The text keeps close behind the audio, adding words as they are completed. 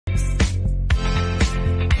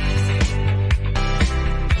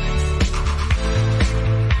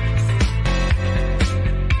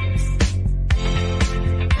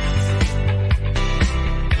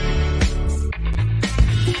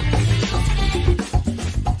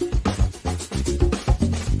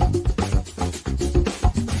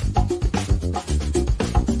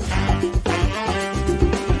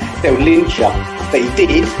They'll lynch you, but he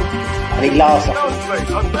did, and he laughs at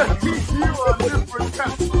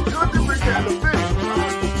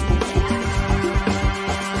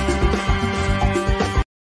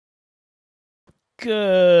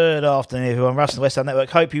Good afternoon, everyone. Russ and the West Ham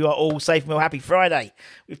Network. Hope you are all safe and well. Happy Friday.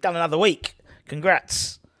 We've done another week.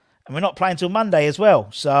 Congrats. And we're not playing till Monday as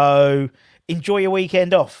well. So enjoy your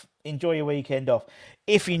weekend off. Enjoy your weekend off.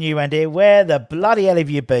 If you're new around here, where the bloody hell have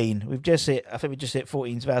you been? I think we just hit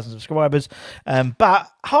 14,000 subscribers.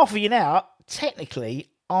 But half of you now technically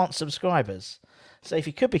aren't subscribers. So if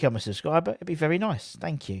you could become a subscriber, it'd be very nice.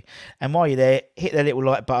 Thank you. And while you're there, hit the little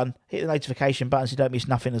like button, hit the notification button so you don't miss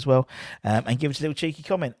nothing as well. And give us a little cheeky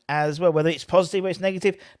comment as well. Whether it's positive or it's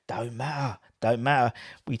negative, don't matter. Don't matter.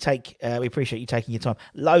 We appreciate you taking your time.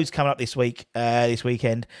 Loads coming up this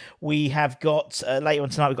weekend. We have got, later on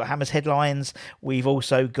tonight, we've got Hammer's Headlines. We've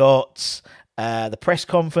also got the press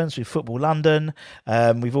conference with Football London.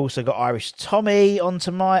 We've also got Irish Tommy on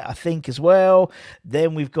tonight, I think, as well.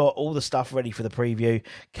 Then we've got all the stuff ready for the preview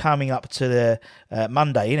coming up to the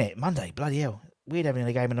Monday, innit? Monday, bloody hell. Weird having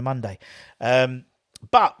a game on a Monday.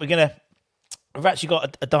 But we've actually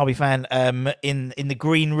got a Derby fan in the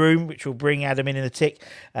green room, which will bring Adam in a tick.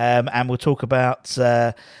 And we'll talk about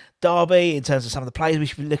Derby in terms of some of the players we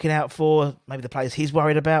should be looking out for, maybe the players he's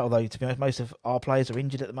worried about, although to be honest, most of our players are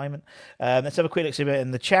injured at the moment. Let's have a quick look see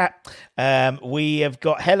in the chat. We have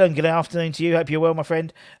got Helen, good afternoon to you. Hope you're well, my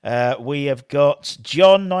friend. We have got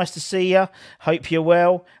John, nice to see you. Hope you're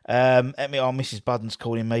well. Mrs. Budden's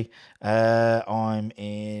calling me. I'm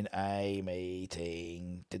in a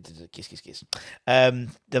meeting. Kiss, kiss, kiss.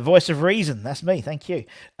 The voice of reason, that's me, thank you.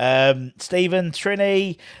 Stephen,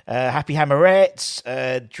 Trini, happy Hammerettes,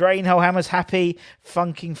 Drainhole Hammers, happy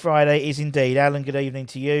Funking Friday is indeed. Alan, good evening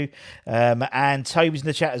to you. And Toby's in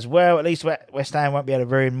the chat as well. At least West Ham won't be able to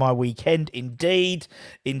ruin my weekend. Indeed.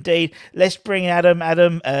 Let's bring Adam,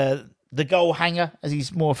 the goal hanger, as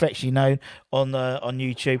he's more affectionately known on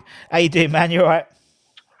YouTube. How you doing, man? You all right?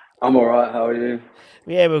 I'm all right. How are you?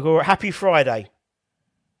 Yeah, we're all right. Happy Friday.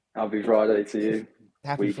 Happy Friday to you.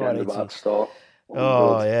 Happy Weekend Friday about to start.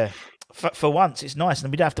 Oh, yeah. For once, it's nice,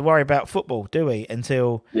 and we don't have to worry about football, do we?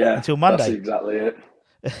 Until Monday. That's exactly it.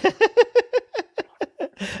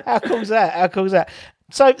 How cool's that?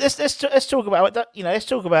 So let's talk about let's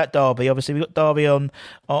talk about Derby. Obviously, we got Derby on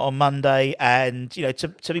Monday, and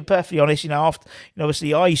to be perfectly honest,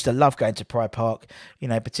 obviously I used to love going to Pride Park.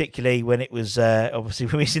 Particularly when it was obviously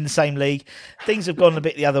when we was in the same league. Things have gone a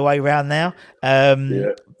bit the other way around now.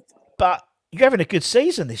 But you're having a good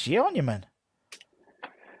season this year, aren't you, man?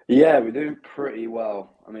 Yeah, we're doing pretty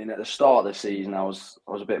well. I mean, at the start of the season, I was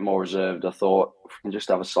a bit more reserved. I thought if we can just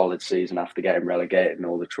have a solid season after getting relegated and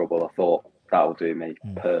all the trouble, I thought that'll do me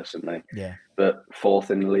personally. Yeah. But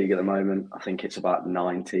fourth in the league at the moment, I think it's about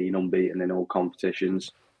 19 unbeaten in all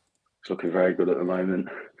competitions. It's looking very good at the moment.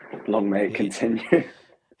 Long may it continue.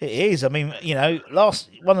 It is. I mean, one of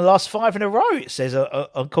the last 5 in a row. It says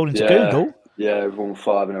according to Google. Yeah, we've won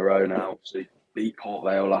 5 in a row now. So beat Port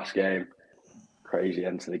Vale last game. Crazy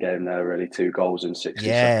end to the game there, really. 2 goals in 60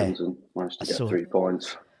 seconds and managed to get 3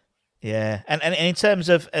 points. Yeah, and in terms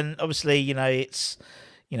of, and obviously, it's,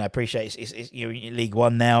 appreciate it's you're in League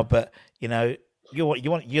One now, but you're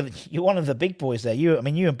one of the big boys there. You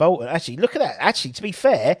and Bolton. Actually, look at that. Actually, to be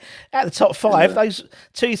fair, out of the top 5, those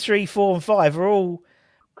 2, 3, 4, and 5 are all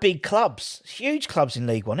big clubs, huge clubs in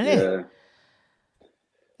League One, isn't it?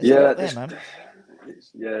 It's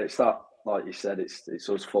that. Like you said, it's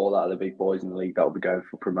us 4 that are the big boys in the league that will be going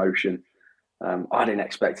for promotion. I didn't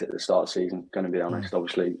expect it at the start of the season, going to be honest.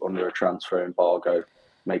 Obviously, under a transfer embargo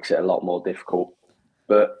makes it a lot more difficult.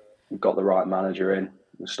 But we've got the right manager in.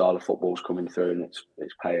 The style of football's coming through, and it's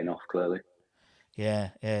paying off clearly.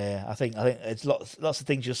 Yeah. I think it's lots of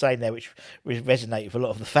things you're saying there which resonate with a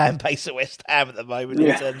lot of the fan base at West Ham at the moment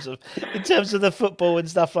in terms of the football and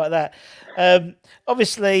stuff like that.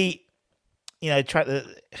 Obviously,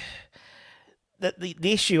 the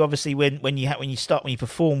issue, obviously, when you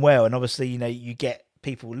perform well, and obviously you get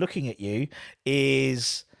people looking at you,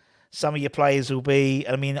 is some of your players will be.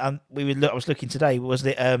 I mean, I was looking today. Was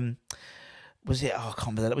it? I can't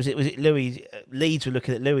remember that. Was it Louis? Leeds were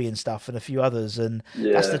looking at Louis and stuff, and a few others, and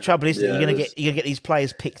that's the trouble, isn't it? You're gonna get these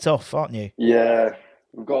players picked off, aren't you? Yeah,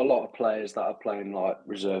 we've got a lot of players that are playing like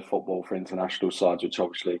reserve football for international sides, which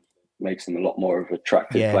obviously makes them a lot more of an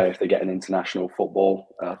attractive player if they get an international football.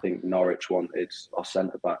 I think Norwich wanted our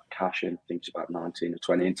centre-back Cashin. I think he's about 19 or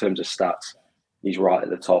 20. In terms of stats, he's right at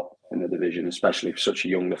the top in the division, especially for such a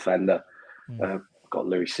young defender. Got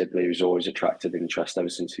Louis Sibley, who's always attracted interest ever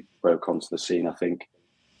since he broke onto the scene, I think.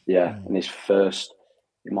 In his first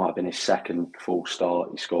it might have been his second full start.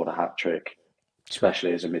 He scored a hat trick,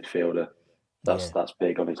 especially as a midfielder. That's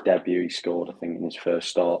big. On his debut, he scored, I think, in his first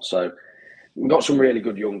start. So we've got some really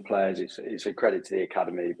good young players. It's a credit to the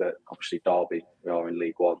academy, but obviously Derby, we are in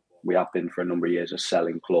League One. We have been for a number of years a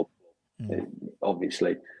selling club,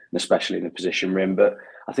 obviously, and especially in the position we're in. But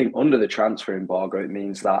I think under the transfer embargo, it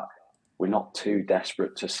means that we're not too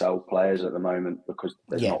desperate to sell players at the moment because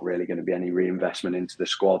there's not really going to be any reinvestment into the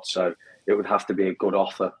squad. So it would have to be a good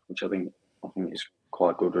offer, which I think is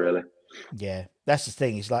quite good, really. Yeah, that's the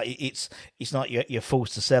thing. It's like it's not you're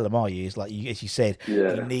forced to sell them, are you? It's like as you said,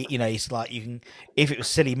 you need, it's like you can. If it was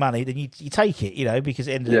silly money, then you take it, because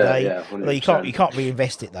at the end of the day, although you can't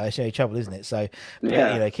reinvest it though. It's the only trouble, isn't it? So,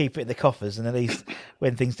 keep it in the coffers, and at least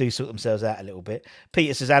when things do sort themselves out a little bit.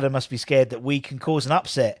 Peter says Adam must be scared that we can cause an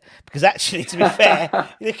upset because actually, to be fair,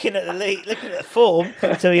 looking at the league, looking at the form,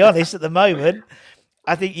 to be honest, at the moment.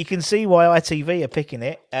 I think you can see why ITV are picking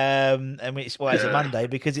it. It's why it's a Monday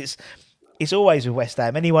because it's always with West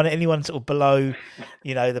Ham. Anyone sort of below,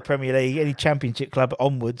 the Premier League, any Championship club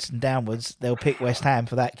onwards and downwards, they'll pick West Ham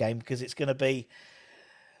for that game because it's going to be.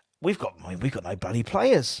 We've got no bloody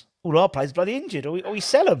players. All our players are bloody injured, or we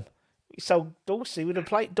sell them. We sold Dawson would have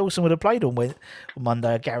played on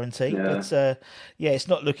Monday, I guarantee. Yeah. But it's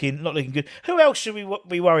not looking good. Who else should we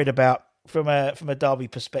be worried about from a Derby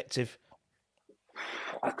perspective?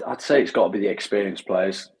 I'd say it's got to be the experienced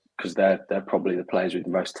players because they're probably the players with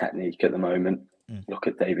the most technique at the moment. Look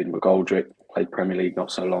at David McGoldrick, played Premier League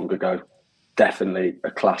not so long ago. Definitely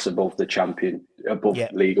a class above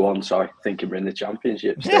League One. Sorry, thinking we're in the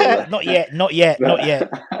Championship. Not yet,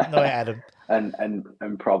 Adam.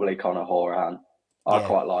 And probably Conor Hourihane. I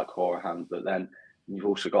quite like Hourihane, but then you've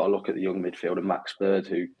also got to look at the young midfielder Max Bird,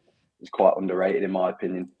 who is quite underrated in my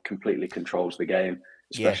opinion. Completely controls the game.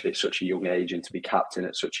 Especially at such a young age, and to be captain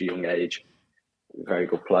at such a young age, very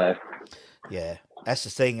good player. Yeah, that's the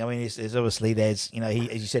thing. I mean, it's obviously there's, he,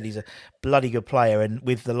 as you said, he's a bloody good player, and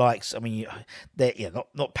with the likes, I mean, they're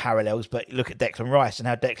not parallels, but look at Declan Rice and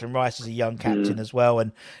how Declan Rice is a young captain as well,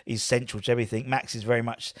 and he's central to everything. Max is very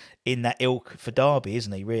much in that ilk for Derby,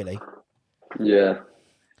 isn't he? Really? Yeah,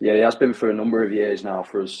 he has been for a number of years now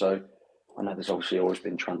for us. So I know there's obviously always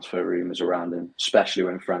been transfer rumours around him, especially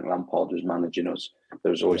when Frank Lampard was managing us. There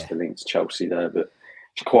was always the link to Chelsea there, but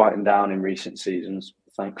it's quieting down in recent seasons,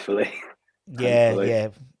 thankfully. Yeah,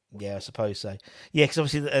 I suppose so. Yeah, because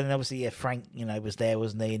obviously, Frank, was there,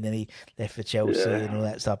 wasn't he? And then he left for Chelsea and all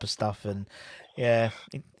that type of stuff. And he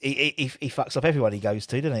fucks up everyone he goes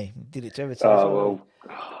to, doesn't he? Did it to Everton.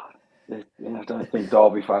 I don't think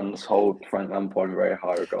Derby fans hold Frank Lampard in very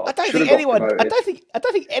high regard. I don't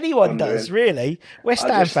think anyone does really. West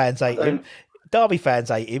Ham fans hate him. Derby fans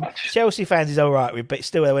hate him. Chelsea fans is all right with, but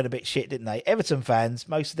still they went a bit shit, didn't they? Everton fans,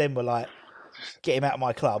 most of them were like, "Get him out of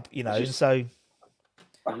my club," So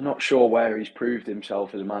I'm not sure where he's proved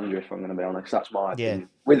himself as a manager. If I'm going to be honest, that's my opinion.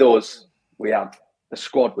 With us, we had the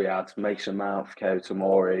squad we had: Mason Mount, Fikayo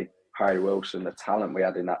Tomori, Harry Wilson, the talent we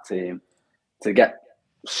had in that team. To get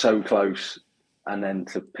so close and then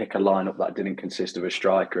to pick a lineup that didn't consist of a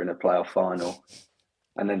striker in a playoff final,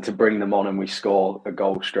 and then to bring them on and we score a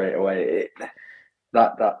goal straight away.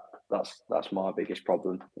 That's my biggest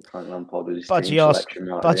problem with Frank Lampard.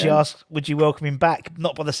 Budgie asked, would you welcome him back?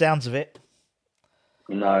 Not by the sounds of it.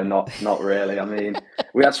 No, not really. I mean,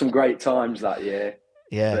 we had some great times that year.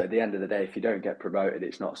 Yeah. But at the end of the day, if you don't get promoted,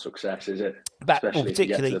 it's not a success, is it? Especially if you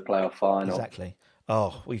get to the playoff final. Exactly.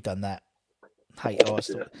 Oh, we've done that.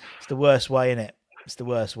 It's the worst way, isn't it? It's the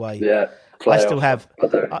worst way. Yeah. I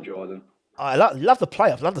don't enjoy them. I love the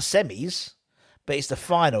playoffs, love the semis, but it's the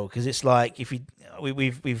final because it's like if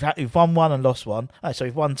we've won one and lost one. Oh, so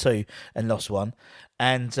we've won two and lost one,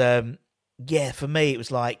 and for me it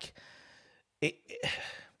was like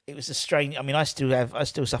it was a strange. I mean, I still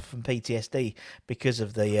suffer from PTSD because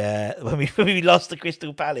of the when we lost to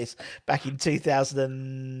Crystal Palace back in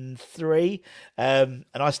 2003, and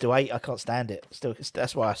I can't stand it.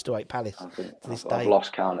 That's why I still hate Palace to this day. I've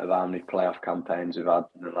lost count of how many playoff campaigns we've had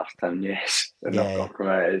in the last 10 years and not got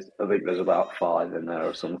promoted. I think there's about 5 in there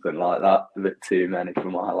or something like that. A bit too many for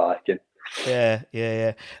my liking. Yeah.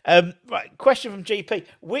 Right. Question from GP: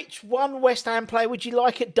 which one West Ham player would you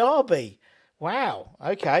like at Derby? Wow.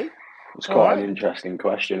 Okay. It's quite an interesting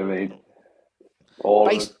question. I mean, all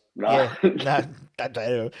of them. No. Yeah. No. I don't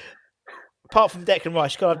know. Apart from Declan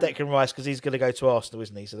Rice, you can't have Declan Rice because he's going to go to Arsenal,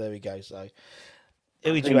 isn't he? So there we go. So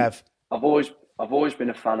who would you have? I've always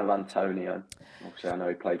been a fan of Antonio. Obviously, I know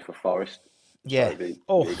he played for Forest. Yeah. So it'd be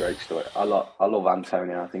a great story. I love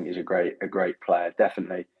Antonio. I think he's a great player.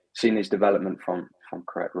 Definitely seen his development from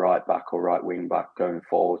correct right back or right wing back going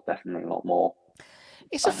forward. Definitely a lot more.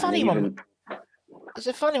 It's a funny one. It's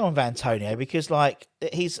a funny one, Antonio, because like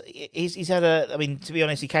he's had a. I mean, to be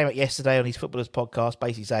honest, he came out yesterday on his Footballers podcast,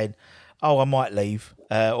 basically saying, "Oh, I might leave,"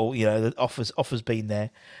 or the offers been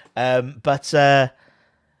there, but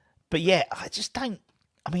yeah, I just don't.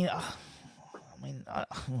 I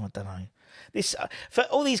don't know. This for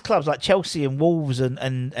all these clubs like Chelsea and Wolves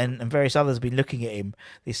and various others have been looking at him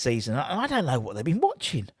this season. I don't know what they've been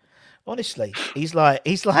watching. Honestly, he's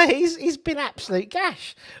been absolute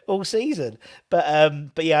gash all season.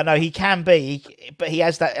 But yeah, I know he can be, but he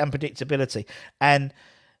has that unpredictability, and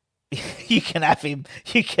you can have him.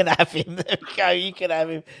 You can have him. There we go. You can have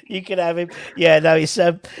him. You can have him. Yeah, no, he's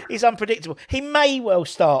unpredictable. He may well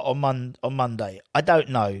start on Monday. I don't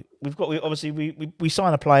know. We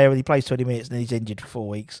sign a player and he plays 20 minutes and then he's injured for 4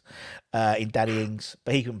 weeks in Danny Ings,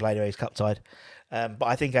 but he couldn't play there. He's cup tied. But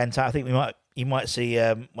I think you might see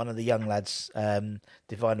one of the young lads,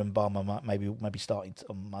 Divine and Barmer, maybe starting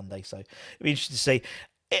on Monday. So it'll be interesting to see.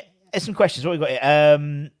 There's some questions. What we got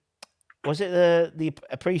here? Was it the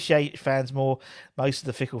appreciate fans more? Most of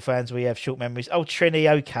the fickle fans, we have short memories. Oh, Trini,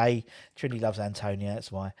 okay. Trini loves Antonio,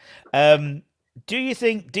 that's why. Do you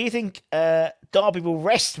think Derby will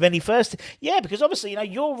rest many first? Yeah, because obviously,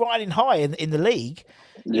 you're riding high in the league.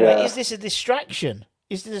 Is this a distraction?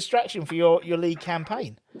 Is this a distraction for your league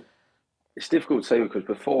campaign? It's difficult to say because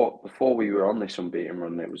before we were on this unbeaten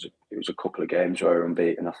run, it was a couple of games where we were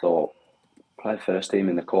unbeaten. I thought, play first team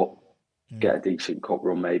in the cup, get a decent cup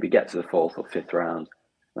run, maybe get to the 4th or 5th round,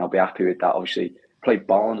 and I'll be happy with that. Obviously, played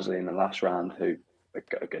Barnsley in the last round, who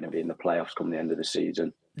are going to be in the playoffs come the end of the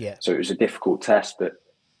season. Yeah. So it was a difficult test, but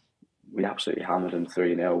we absolutely hammered them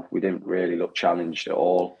 3-0. We didn't really look challenged at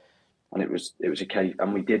all, and it was a case.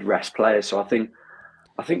 And we did rest players, so I think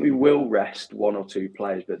we will rest 1 or 2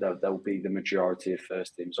 players, but they'll be the majority of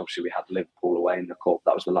first teams. Obviously, we had Liverpool away in the cup.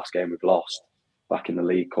 That was the last game we've lost back in the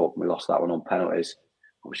League Cup. We lost that one on penalties.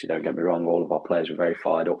 Obviously, don't get me wrong, all of our players were very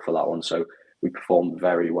fired up for that one. So we performed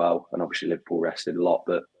very well. And obviously, Liverpool rested a lot.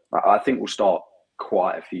 But I think we'll start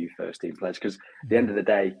quite a few first team players because at the end of the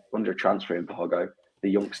day, under a transfer embargo, the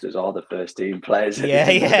youngsters are the first team players. Yeah.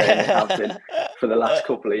 They have been for the last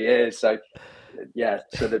couple of years. So, yeah,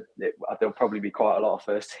 there'll probably be quite a lot of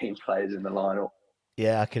first team players in the lineup.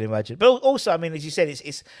 Yeah, I can imagine. But also, I mean, as you said,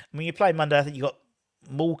 it's. I mean, you play Monday. I think you got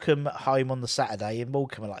Morecambe at home on the Saturday, and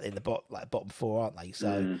Morecambe are like in the bottom 4, aren't they?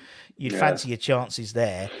 So you'd fancy your chances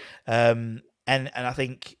there. And I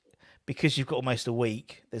think because you've got almost a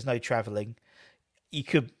week, there's no travelling. You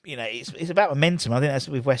could, it's about momentum. I think that's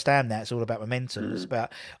with West Ham now. It's all about momentum. It's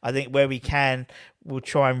about, I think, where we can, we'll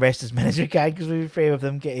try and rest as many as we can because we're fear of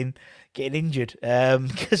them getting injured.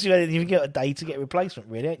 Because you haven't even got a day to get a replacement,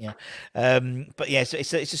 really, haven't you? But yeah, so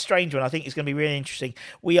it's a strange one. I think it's going to be really interesting.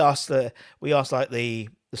 We asked like the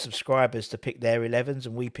subscribers to pick their 11s,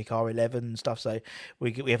 and we pick our 11 and stuff. So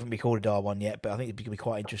we haven't recorded our one yet, but I think it'd be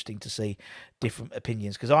quite interesting to see different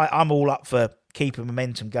opinions because I'm all up for keeping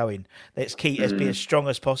momentum going. Let's be as strong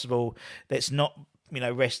as possible. Let's not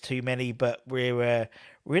rest too many, but we're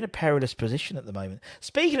in a perilous position at the moment.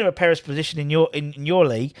 Speaking of a perilous position in your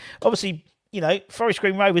league, obviously Forest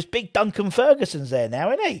Green Rovers, big Duncan Ferguson's there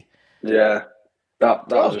now, isn't he? Yeah. That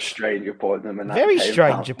was a strange appointment. And very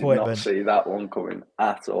strange appointment. Did not see that one coming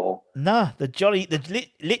at all. No, literally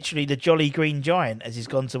the jolly green giant as he's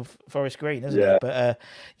gone to Forest Green, hasn't he? But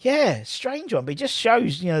yeah, strange one. But it just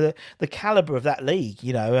shows the caliber of that league.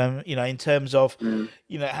 In terms of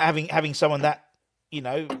having someone that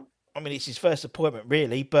I mean, it's his first appointment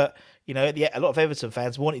really, but a lot of Everton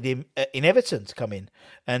fans wanted him in Everton to come in,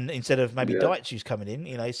 and instead of maybe Deitch who's coming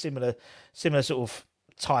in, similar sort of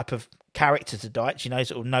type of character to Deitch,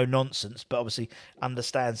 sort of no nonsense, but obviously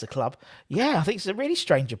understands the club. Yeah, I think it's a really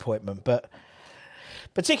strange appointment, but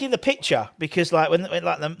particularly the picture, because like when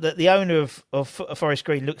like the owner of Forest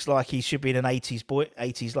Green looks like he should be in an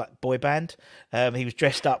 80s like boy band. He was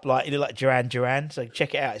dressed up like he looked like Duran, so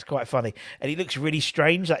check it out, it's quite funny, and he looks really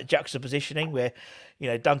strange, like juxtapositioning where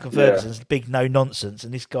Duncan Ferguson's big no nonsense,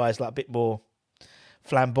 and this guy's like a bit more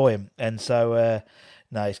flamboyant, and so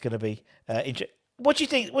no, it's going to be interesting. What do you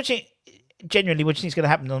think? Genuinely, what do you think is going to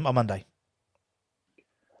happen on Monday?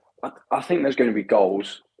 I think there's going to be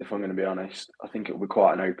goals, if I'm going to be honest. I think it will be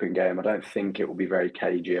quite an open game. I don't think it will be very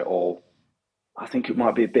cagey at all. I think it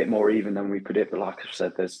might be a bit more even than we predict, but like I've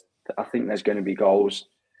said, I think there's going to be goals.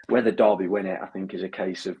 Whether Derby win it, I think, is a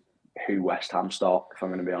case of who West Ham start, if I'm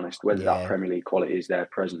going to be honest. Whether that Premier League quality is there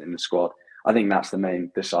present in the squad. I think that's the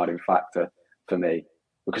main deciding factor for me,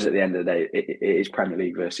 because at the end of the day, it is Premier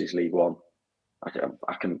League versus League One. I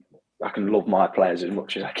can love my players as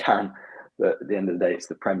much as I can, but at the end of the day, it's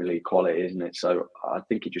the Premier League quality, isn't it? So I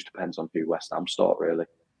think it just depends on who West Ham start, really.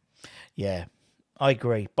 Yeah, I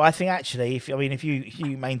agree. But I think actually, if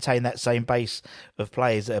you maintain that same base of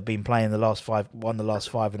players that have been playing won the last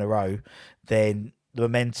five in a row, then the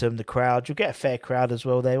momentum, the crowd, you'll get a fair crowd as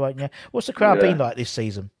well there, won't you? What's the crowd been like this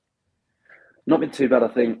season? Not been too bad, I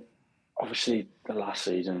think. Obviously, the last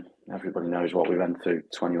season, everybody knows what we went through,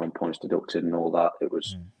 21 points deducted and all that. It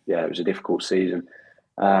was, it was a difficult season.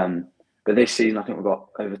 But this season, I think we've got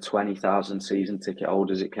over 20,000 season ticket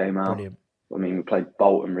holders. It came out. Brilliant. I mean, we played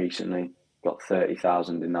Bolton recently, got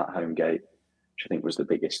 30,000 in that home gate, which I think was the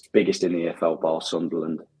biggest in the EFL, bar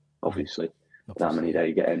Sunderland, obviously. That many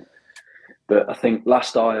they get in. But I think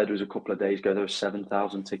last I heard was a couple of days ago, there were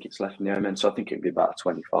 7,000 tickets left in the home end. So I think it would be about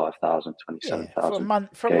 25,000, 27,000. Yeah,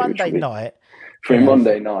 from Monday night.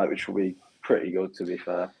 Monday night, which will be pretty good, to be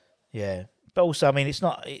fair. Yeah. But also, I mean, I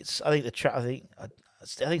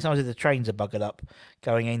think some of the trains are buggered up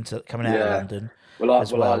coming out of London. Well,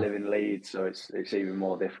 I live in Leeds, so it's even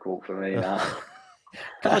more difficult for me now.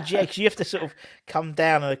 God, yeah, because you have to sort of come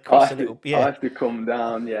down and across a little. Yeah, I have to come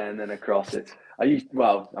down, and then across it.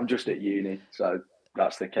 I'm just at uni, so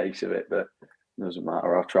that's the case of it. But it doesn't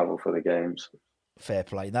matter. I'll travel for the games. Fair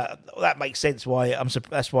play. That makes sense.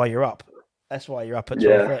 That's why you're up. That's why you're up at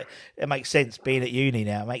 12:30. It makes sense being at uni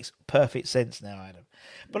now. It makes perfect sense now, Adam.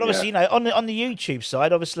 But obviously, on the YouTube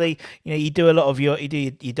side, obviously, you do a lot of your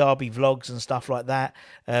Derby vlogs and stuff like that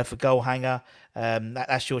for Goal Hanger.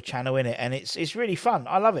 That's your channel, innit? And it's really fun.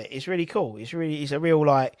 I love it. It's really cool. It's a real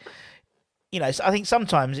I think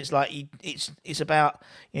sometimes it's like it's about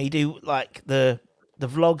you do like the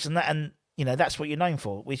vlogs and that, and that's what you're known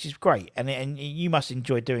for, which is great. And you must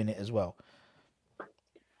enjoy doing it as well.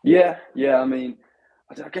 Yeah. I mean,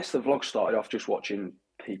 I guess the vlog started off just watching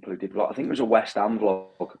people who did vlog. I think it was a West Ham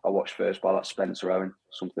vlog I watched first by like Spencer Owen,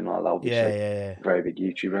 something like that. Obviously, very big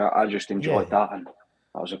YouTuber. I just enjoyed that, and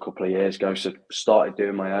that was a couple of years ago. So started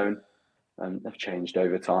doing my own, and they've changed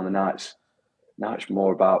over time. And now it's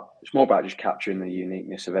more about just capturing the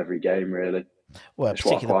uniqueness of every game, really. Well,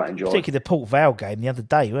 particularly the Port Vale game the other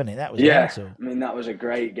day, wasn't it? That was mental. I mean, that was a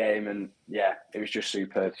great game, and it was just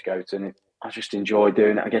superb to go to, and I just enjoy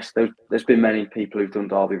doing it. I guess there's been many people who've done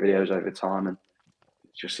Derby videos over time, and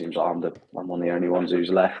it just seems like I'm one of the only ones who's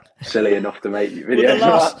left silly enough to make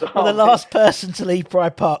videos. The last person to leave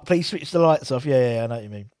Pride Park, please switch the lights off. Yeah, I know what you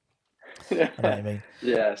mean. I know what you mean.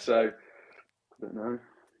 Yeah, so I don't know.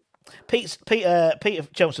 Peter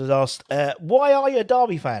Johnson has asked, why are you a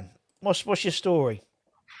Derby fan? What's your story?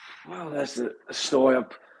 Well, there's a story.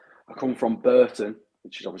 I come from Burton,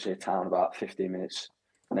 which is obviously a town about 15 minutes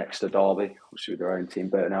next to Derby, obviously with their own team,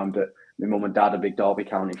 Burton Elm. But my mum and dad are big Derby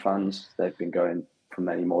County fans. They've been going for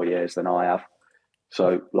many more years than I have.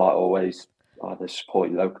 So, like always, either support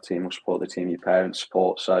your local team or support the team your parents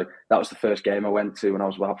support. So that was the first game I went to when I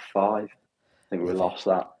was about 5. I think we lost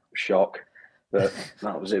that. Shock. But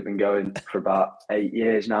that was it. Been going for about 8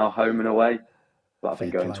 years now, home and away. But I've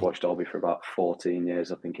been going to watch Derby for about 14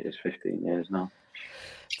 years. I think it is 15 years now.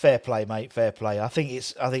 Fair play, mate. Fair play. I think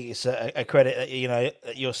it's a credit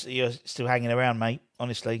that you're still hanging around, mate.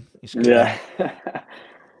 Honestly, it's good. Yeah.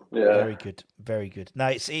 Very good. Very good. No,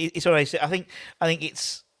 it's what I say. I think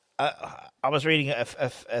it's. I was reading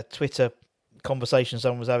a Twitter conversation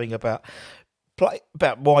someone was having about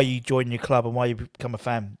why you join your club and why you become a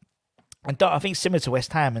fan. And I think similar to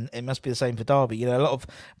West Ham, and it must be the same for Derby. A lot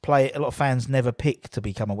of fans never pick to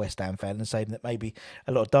become a West Ham fan, and same that maybe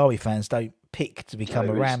a lot of Derby fans don't pick to become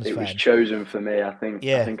a Rams fan. It was chosen for me. I think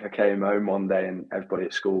I came home one day and everybody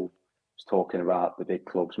at school was talking about the big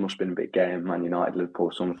clubs. Must have been a big game, Man United,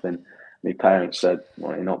 Liverpool, something. My parents said,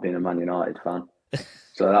 "Well, you're not being a Man United fan."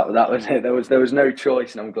 So that was it. There was no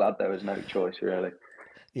choice, and I'm glad there was no choice, really.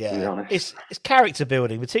 Yeah, it's character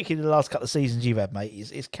building, particularly the last couple of seasons you've had, mate.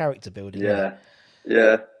 It's character building. Yeah.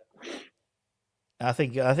 I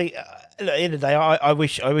think at the end of the day, I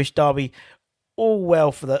wish Derby all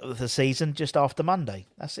well for the season just after Monday.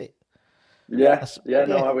 That's it.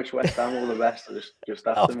 I wish West Ham all the best just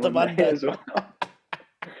after Monday as well.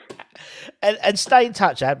 And stay in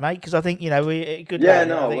touch, Ad, mate, because I think we good. Yeah,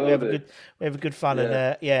 I think we have a good fun,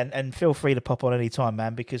 and feel free to pop on any time,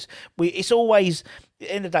 man, because it's always at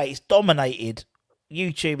the end of the day it's dominated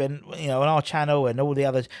YouTube and on our channel and all the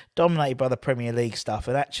others dominated by the Premier League stuff,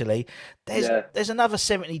 and actually there's another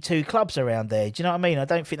 72 clubs around there. Do you know what I mean? I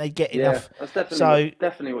don't think they get enough. That's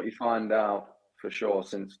definitely what you find out for sure.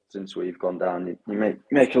 Since we've gone down, you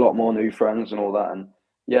make a lot more new friends and all that, and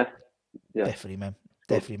definitely, man.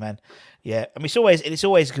 definitely, man. Yeah, I mean, it's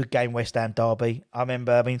always a good game, West Ham Derby. I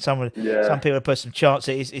remember, I mean, some people have put some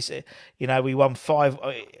chances. It's we won 5.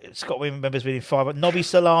 Scott remembers winning 5. Nobby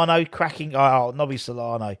Solano cracking. Oh, Nobby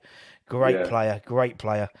Solano, great player. Great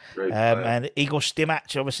player. And Igor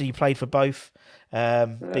Stimac, obviously, he played for both.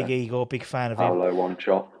 Big Igor, big fan of him. Paolo One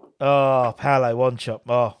Chop. Oh, Paolo One Chop.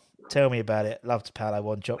 Oh, tell me about it. Loved Paolo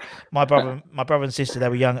One Chop. My brother and sister, they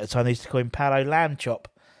were young at the time. They used to call him Paolo Lamb Chop.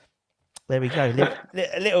 There we go.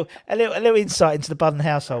 A little insight into the Budden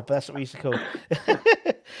household, but that's what we used to call.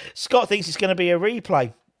 Scott thinks it's going to be a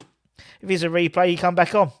replay. If it's a replay, you come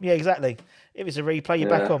back on. Yeah, exactly. If it's a replay, you're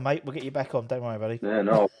back on, mate. We'll get you back on. Don't worry, buddy. Yeah,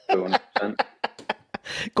 no, 100%.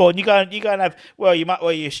 Go on. You go and have. Well, you're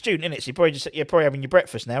a student, innit? So you're probably having your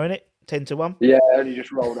breakfast now, innit? 10 to 1. Yeah, I only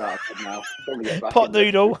just rolled out now. Pot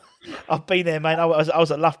noodle. I've been there, man. I was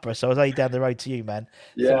at Loughborough, so I was only down the road to you, man.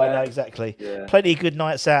 Yeah, so I know exactly. Yeah. Plenty of good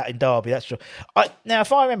nights out in Derby. That's true. Now,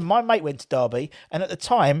 if I remember, my mate went to Derby, and at the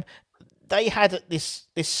time they had this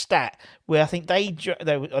stat where I think I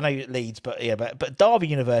know Leeds, but Derby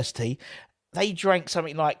University, they drank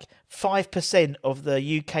something like 5% of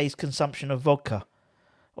the UK's consumption of vodka.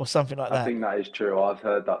 Or something like that. I think that is true. I've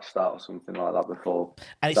heard that stat or something like that before.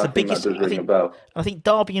 And it's the biggest. That does ring a bell. I think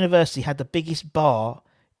Derby University had the biggest bar,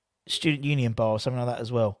 student union bar, or something like that as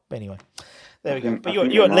well. But anyway, there we go. But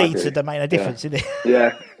you're at Leeds, so there made no difference, isn't it?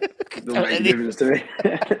 Yeah, doesn't make a difference to me.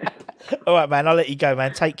 All right, man. I'll let you go,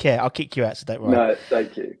 man. Take care. I'll kick you out, so don't worry. No,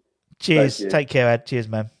 thank you. Cheers. Thank you. Take care, Ad. Cheers,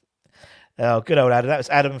 man. Oh, good old Adam. That was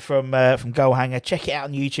Adam from Goalhanger. Check it out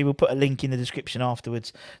on YouTube. We'll put a link in the description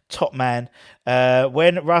afterwards. Top man.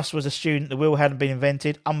 When Russ was a student, the wheel hadn't been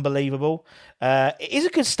invented. Unbelievable. It is a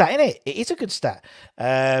good stat, isn't it? It is a good stat.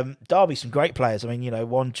 Derby, some great players. I mean,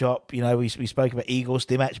 One Chop. We spoke about Igor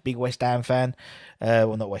Stimac, big West Ham fan.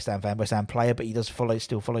 Well, not West Ham fan, West Ham player, but he does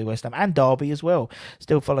still follow West Ham and Derby as well.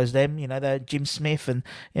 Still follows them. They're Jim Smith and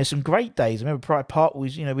some great days. I remember Pride Park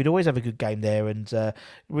was. We'd always have a good game there, and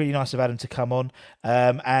really nice of Adam to come on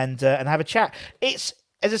and have a chat. It's,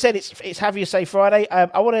 as I said, it's Have You Say Friday.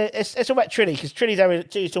 I want to. Let's talk about Trini, because Trini's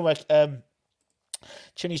talking about.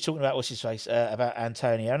 Chinny's talking about what's his face about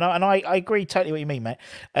Antonio, and I agree totally what you mean, mate.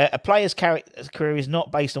 A player's career is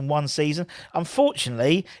not based on one season.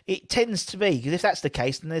 Unfortunately, it tends to be, because if that's the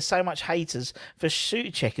case, then there's so much haters for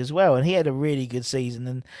Souček as well, and he had a really good season,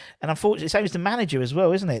 and unfortunately, same as the manager as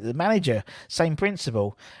well, isn't it? The manager, same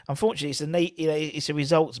principle. Unfortunately, it's a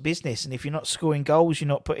results business, and if you're not scoring goals, you're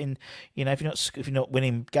not putting, if you're not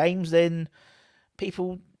winning games, then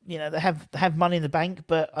people. They have money in the bank,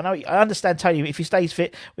 but I understand totally. If he stays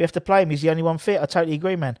fit, we have to play him. He's the only one fit. I totally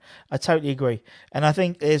agree, man. I totally agree. And I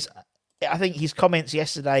think his comments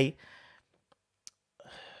yesterday.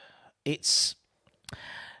 There's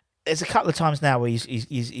a couple of times now where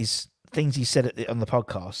he's things he said on the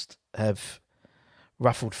podcast have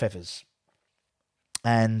ruffled feathers,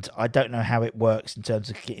 and I don't know how it works in terms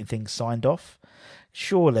of getting things signed off.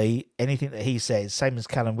 Surely anything that he says, same as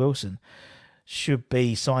Callum Wilson, should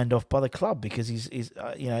be signed off by the club, because it's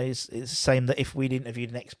the same that if we'd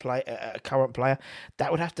interviewed an a current player, that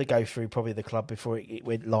would have to go through probably the club before it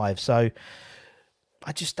went live. So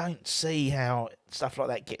I just don't see how stuff like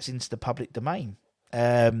that gets into the public domain.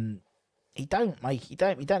 He don't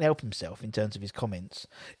help himself in terms of his comments,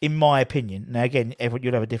 in my opinion. Now again,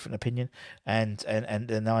 you'll have a different opinion, and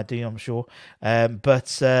I do, I'm sure.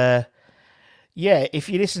 Yeah, if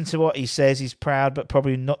you listen to what he says, he's proud, but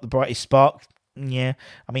probably not the brightest spark. Yeah,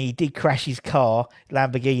 I mean, he did crash his car,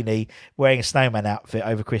 Lamborghini, wearing a snowman outfit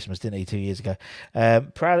over Christmas, didn't he, 2 years ago?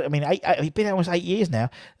 Proud. I mean, he's been almost 8 years now.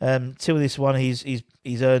 Till this one, he's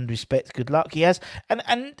earned respect. Good luck, he has,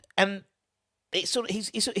 and it's sort of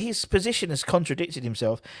his position has contradicted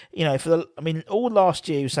himself. All last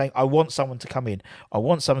year he was saying, I want someone to come in. I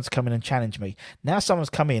want someone to come in and challenge me. Now someone's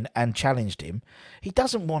come in and challenged him. He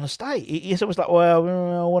doesn't want to stay. He's almost like,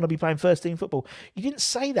 well, I want to be playing first team football. You didn't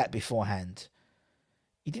say that beforehand.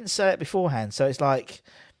 So it's like,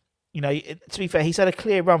 to be fair, he's had a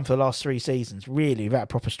clear run for the last 3 seasons, really, without a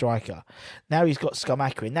proper striker. Now he's got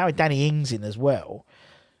Skamaka in. Now with Danny Ings in as well,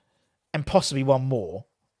 and possibly one more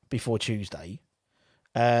before Tuesday.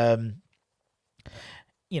 The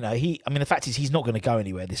fact is he's not going to go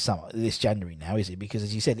anywhere this January now, is he? Because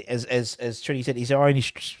as you said, as Trini said, he's our only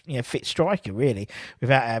fit striker, really,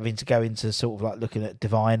 without having to go into sort of like looking at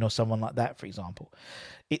Divine or someone like that, for example.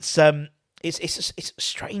 It's a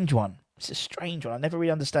strange one. It's a strange one. I never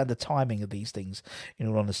really understand the timing of these things, in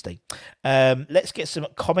all honesty. Let's get some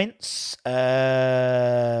comments.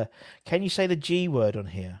 Can you say the G word on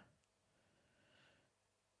here?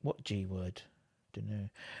 What G word?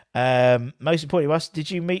 Most importantly, Russ,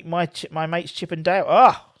 did you meet my mates Chip and Dale?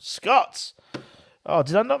 Ah, Scots. Oh,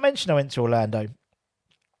 did I not mention I went to Orlando?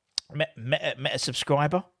 Met a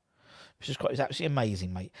subscriber, which is quite, it was absolutely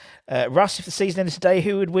amazing, mate. Russ, if the season ended today,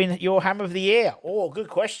 who would win your Hammer of the Year? Oh, good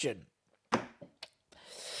question.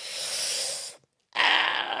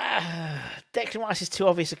 Declan Rice is too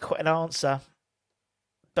obvious quite an answer.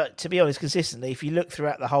 But to be honest, consistently, if you look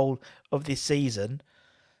throughout the whole of this season,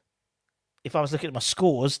 if I was looking at my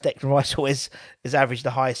scores, Declan Rice always has averaged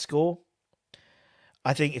the highest score.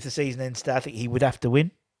 I think if the season ends today, I think he would have to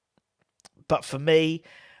win. But for me,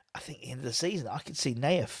 I think at the end of the season, I could see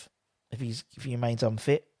Naif if he remains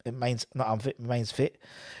unfit. Remains fit.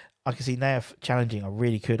 I can see Naif challenging. I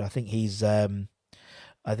really could. I think he is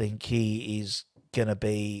gonna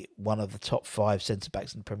be one of the top 5 centre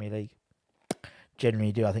backs in the Premier League.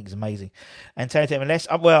 Generally do. I think it's amazing. And Tony MLS,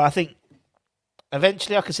 well, I think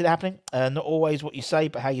eventually I can see that happening. Not always what you say,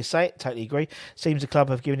 but how you say it. Totally agree. Seems the club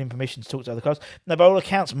have given him permission to talk to other clubs. No, by all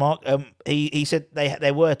accounts, Mark, he said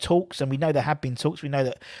there were talks, and we know there have been talks. We know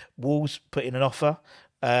that Wolves put in an offer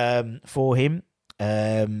for him.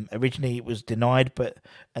 Originally it was denied, cause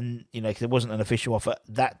there wasn't an official offer at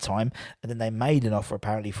that time, and then they made an offer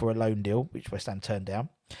apparently for a loan deal, which West Ham turned down,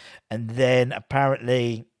 and then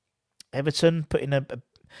apparently Everton put in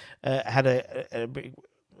had a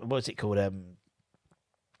what's it called,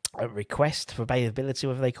 a request for availability,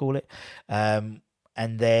 whatever they call it.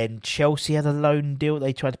 And then Chelsea had a loan deal.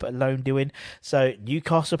 They tried to put a loan deal in. So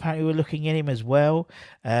Newcastle apparently were looking at him as well.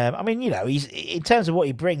 He's, in terms of what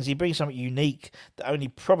he brings something unique that only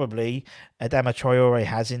probably Adama Traore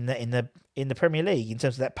has in the Premier League in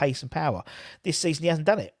terms of that pace and power. This season he hasn't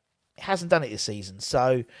done it. He hasn't done it this season.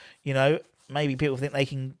 So, maybe people think they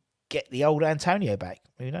can get the old Antonio back.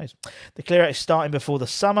 Who knows? The clear out is starting before the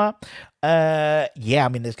summer. There's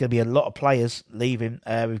going to be a lot of players leaving.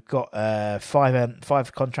 We've got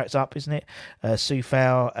 5 contracts up, isn't it?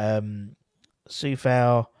 Sufal.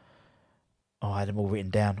 Oh, I had them all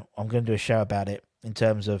written down. I'm going to do a show about it in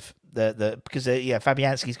terms of because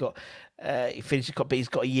Fabianski's got he's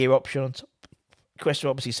got a year option on top.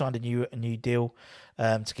 Cresswell obviously signed a new deal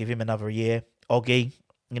to give him another year. Oggy,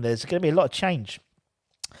 there's going to be a lot of change.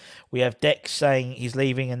 We have Dex saying he's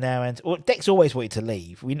leaving, and now Dex always wanted to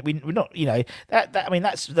leave. We're not,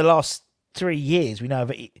 that's the last 3 years. We know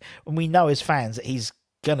that, and we know as fans that he's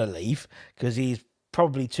gonna leave because he's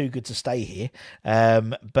probably too good to stay here.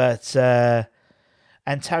 But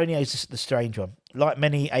Antonio's the strange one. Like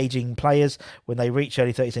many aging players, when they reach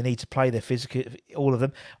early 30s, they need to play their physical, all of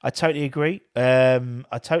them. I totally agree.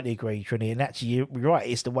 Trini. And actually, you're right.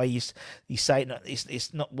 It's the way you say it.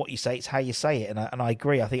 It's not what you say, it's how you say it. And I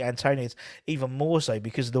agree. I think Antonio's even more so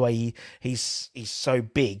because of the way he's so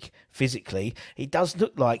big physically. He does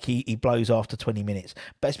look like he blows after 20 minutes.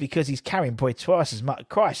 But it's because he's carrying probably twice as much.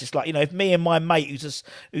 Christ, it's like, if me and my mate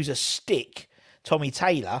who's a stick, Tommy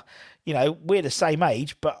Taylor, we're the same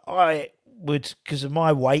age, but I would, because of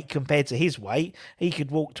my weight compared to his weight, he could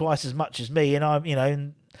walk twice as much as me, and I'm,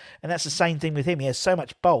 and that's the same thing with him. He has so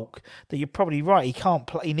much bulk that you're probably right. He can't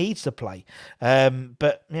play. He needs to play.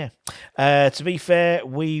 But yeah, to be fair,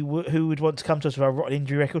 who would want to come to us with our rotten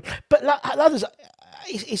injury record? But others,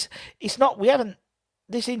 it's not. We haven't.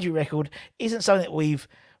 This injury record isn't something that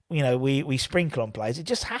we sprinkle on players. It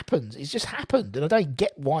just happens. It's just happened, and I don't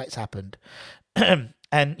get why it's happened.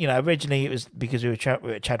 And originally it was because we were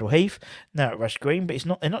at Chadwell Heath, now at Rush Green, but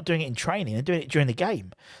they're not doing it in training, they're doing it during the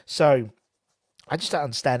game. So I just don't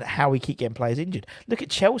understand how we keep getting players injured. Look at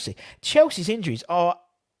Chelsea. Chelsea's injuries are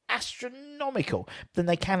astronomical. Then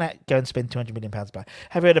they cannot go and spend £200 million back.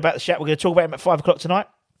 Have you heard about the chat? We're going to talk about him at 5 o'clock tonight.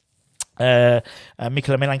 Mikola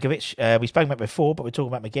Milankovic. We've spoken about him before, but we're talking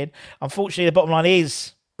about him again. Unfortunately, the bottom line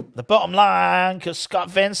is because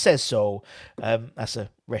Scott Venn says so. That's a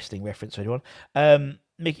wrestling reference for anyone.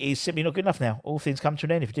 Mickey is simply not good enough now. All things come to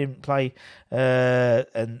an end if he didn't play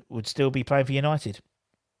and would still be playing for United.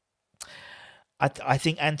 I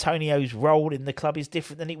think Antonio's role in the club is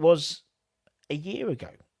different than it was a year ago,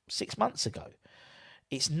 6 months ago.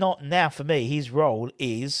 It's not now for me. His role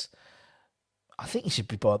is, I think he should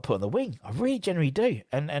be put on the wing. I really generally do.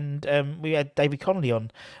 And we had David Connolly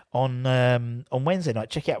on Wednesday night.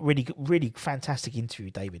 Check out really fantastic interview,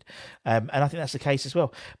 David. And I think that's the case as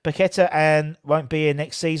well. Paqueta and won't be here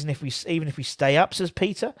next season even if we stay up, says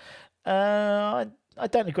Peter. I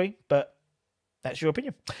don't agree, but that's your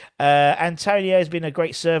opinion. Antonio has been a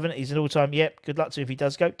great servant. He's an all-time. Yep. Good luck to him if he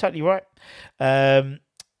does go. Totally right.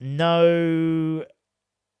 No.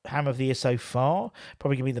 Ham of the year so far.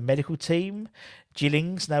 Probably going to be the medical team.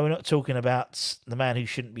 Gillings. No, we're not talking about the man who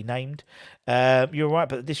shouldn't be named. You're right,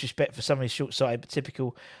 but the disrespect for somebody short-sighted, but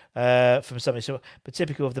typical from somebody but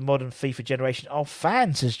typical of the modern FIFA generation of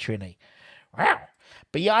fans, says Trini. Wow.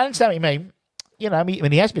 But yeah, I understand what you mean. You know, I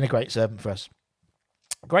mean, he has been a great servant for us.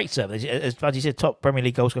 Great servant, as Budgie said, top Premier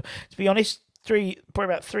League goal scorer. To be honest, probably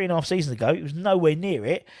about 3.5 seasons ago, he was nowhere near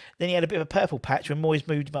it. Then he had a bit of a purple patch when Moyes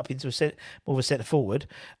moved him up into more of a centre forward,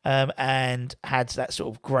 and had that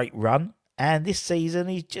sort of great run. And this season,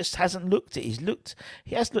 he just hasn't looked it.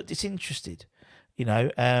 He has looked disinterested, you know.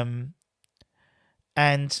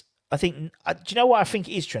 And I think, do you know what I think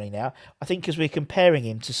it is, Trini, now? I think because we're comparing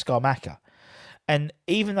him to Skamaka. And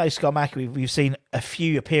even though Skamaka, we've seen a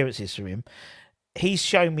few appearances from him, he's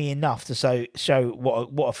shown me enough to show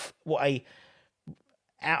what a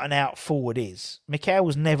out and out forward is. Mikel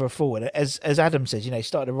was never a forward, as Adam says. You know, he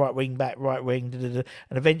started a right wing, and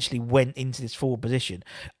eventually went into this forward position.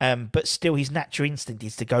 But still, his natural instinct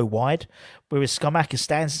is to go wide. Whereas Skamaka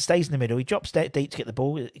stays in the middle. He drops deep to get the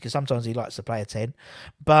ball because sometimes he likes to play a 10.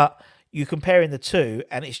 But you're comparing the two,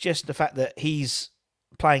 and it's just the fact that he's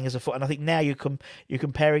playing as a foot, and I think now you're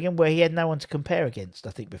comparing him where he had no one to compare against.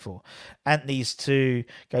 I think before Anthony's to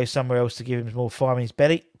go somewhere else to give him more fire in his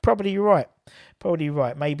belly. Probably you're right.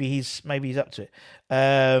 Maybe he's up to it.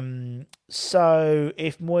 So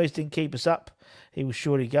if Moyes didn't keep us up, he will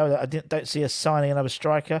surely go. I don't see us signing another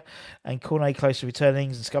striker, and Cornet close to returning,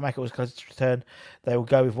 and Skamaka was close to return. They will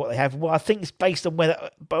go with what they have. Well, I think it's based on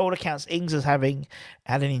whether, by all accounts, Ings has had an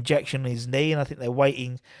injection in his knee, and I think they're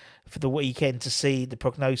waiting for the weekend to see the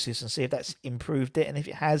prognosis and see if that's improved it. And if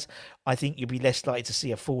it has, I think you'll be less likely to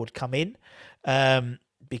see a forward come in,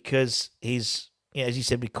 because he's, you know, as you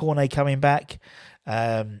said, with Cornet coming back,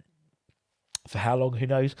 for how long, who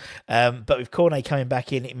knows? But with Cornet coming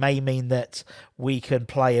back in, it may mean that we can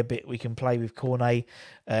play a bit. We can play with Cornet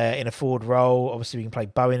in a forward role. Obviously, we can play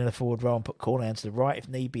Bowen in a forward role and put Cornet onto the right if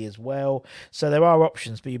need be as well. So there are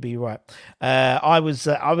options, but you'd be right. I was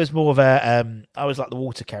more of a I was like the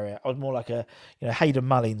water carrier. I was more like a, you know, Hayden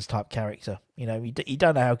Mullins type character. You know, you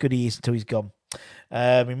don't know how good he is until he's gone.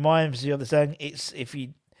 In my view, the other thing, it's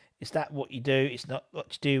that what you do. It's not what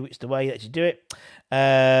you do. It's the way that you do it.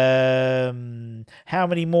 How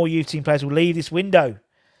many more youth team players will leave this window?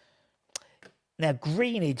 Now,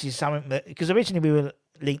 Greenidge is something that, because originally we were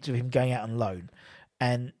linked with him going out on loan,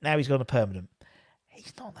 and now he's gone to permanent.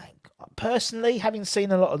 He's not that. Personally, having seen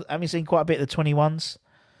quite a bit of the 21s,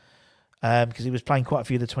 because he was playing quite a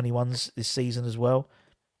few of the 21s this season as well.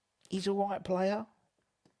 He's a right player.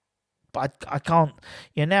 But I can't,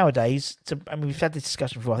 you know, nowadays, we've had this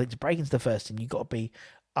discussion before, I think to break into the first team, you've got to be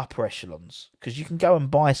upper echelons. Because you can go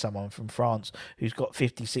and buy someone from France who's got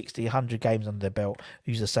 50, 60, 100 games under their belt,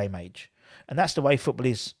 who's the same age. And that's the way football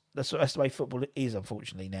is. That's the way football is,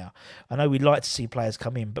 unfortunately, now. I know we'd like to see players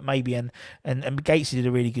come in, but maybe, and Gatesy did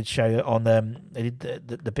a really good show on, they did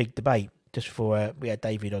the big debate just before we had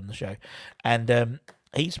David on the show. And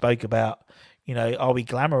he spoke about, you know, are we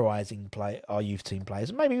glamorizing our youth team players?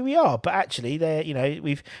 And maybe we are, but actually, they're, you know,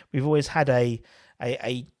 we've always had a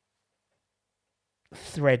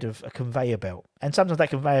thread of a conveyor belt, and sometimes that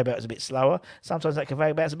conveyor belt is a bit slower. Sometimes that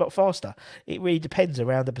conveyor belt is a bit faster. It really depends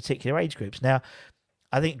around the particular age groups. Now,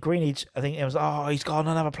 I think Greenidge, it was, he's gone,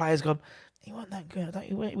 another player's gone. He wasn't that good.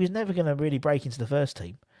 He was never going to really break into the first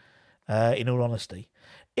team. In all honesty,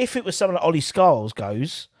 if it was someone like Ollie Scholes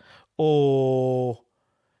goes, or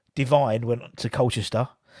Divine went to Colchester.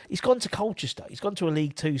 He's gone to Colchester. He's gone to a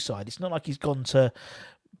League Two side. It's not like he's gone to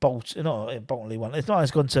Bolton. Not Bolton League One. It's not like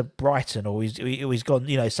he's gone to Brighton or he's gone,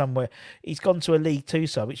 you know, somewhere. He's gone to a League Two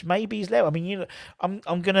side, which maybe he's level. I mean, you know,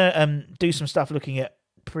 I'm gonna do some stuff looking at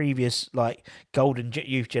previous like golden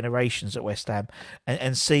youth generations at West Ham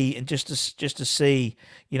and see, and just to see,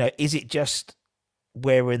 you know, is it just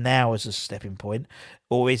where we're now as a stepping point,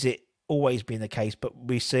 or is it always been the case, but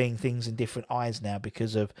we're seeing things in different eyes now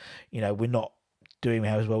because of, you know, we're not doing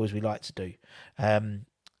as well as we like to do. And,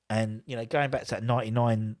 you know, going back to that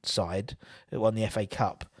 99 side that won the FA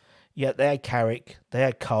Cup, yeah, they had Carrick, they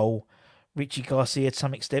had Cole, Richie Garcia to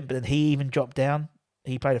some extent, but then he even dropped down.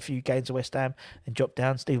 He played a few games at West Ham and dropped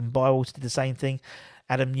down. Stephen Bywater did the same thing.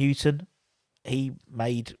 Adam Newton, he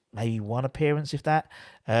made maybe one appearance, if that.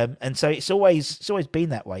 And so it's always been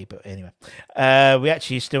that way. But anyway, we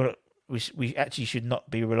actually should not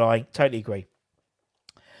be relying. Totally agree.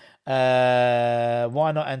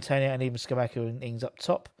 Why not Antonio and even Skamaka and Ings up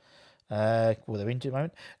top? Well, they're injured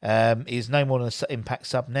at the moment. Is no more than an impact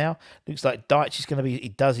sub now. Looks like Deitch is going to be. He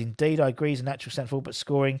does indeed. I agree. He's a natural centre forward, but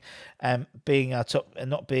scoring, being top and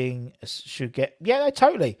not being should get. Yeah, no,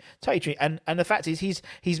 totally true. And the fact is,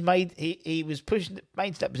 he's made. He was pushed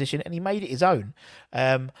made to that position, and he made it his own.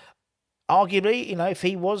 Arguably, if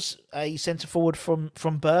he was a centre forward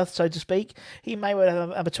from birth, so to speak, he may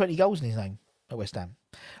well have 20 goals in his name at West Ham.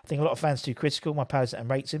 I think a lot of fans are too critical. My pals and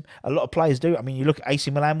rates him. A lot of players do. I mean, you look at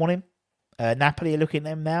AC Milan want him. Napoli are looking at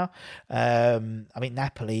them now. I mean,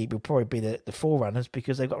 Napoli will probably be the forerunners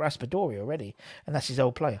because they've got Raspadori already, and that's his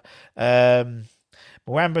old player.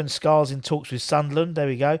 Mwamba and Scars in talks with Sunderland. There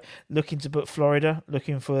we go. Looking to book Florida.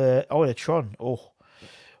 Looking for the Tron. Oh,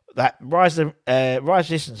 that Rise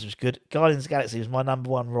Resistance was good. Guardians of the Galaxy was my number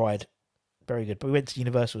one ride. Very good. But we went to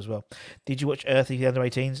Universal as well. Did you watch Earthy, the under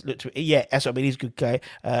 18s? Yeah, that's what I mean. He's a good guy.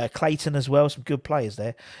 Clayton as well. Some good players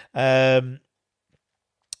there.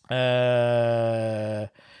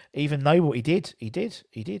 Even Noble, he did. We've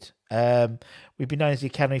been known as the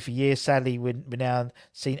Academy for years. Sadly, we're now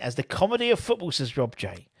seen as the comedy of football, says Rob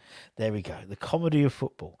J. There we go. The comedy of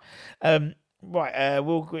football.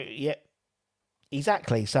 Yeah,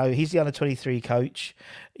 exactly. So he's the under 23 coach.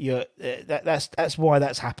 That's why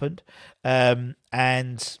that's happened. So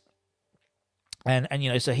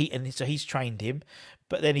he's trained him,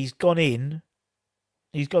 but then he's gone to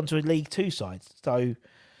a League Two side. So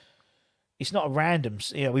it's not a random.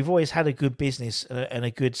 We've always had a good business and a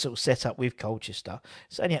good sort of setup with Colchester.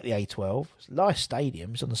 It's only at the A12. It's a nice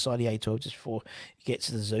stadium. It's on the side of the A12 just before you get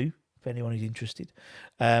to the zoo, for anyone who's interested.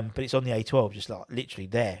 But it's on the A12, just like literally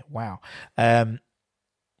there. Wow.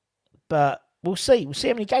 But we'll see. We'll see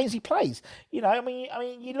how many games he plays. You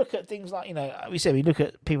look at things like, we look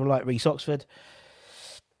at people like Reece Oxford.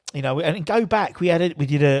 And go back. We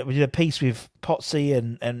did a piece with Potsy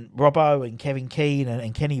and Robbo and Kevin Keane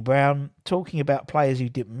and Kenny Brown talking about players who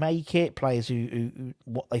didn't make it, players who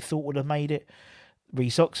what they thought would have made it.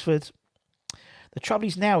 Reece Oxford. The trouble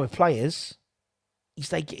is now with players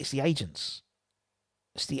is it's the agents.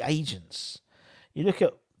 It's the agents. You look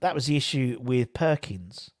at that was the issue with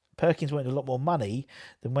Perkins. Perkins wanted a lot more money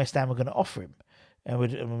than West Ham were going to offer him,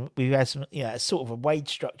 and we had some sort of a wage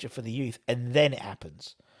structure for the youth, and then it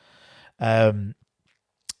happens.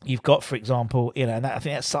 You've got, for example, and I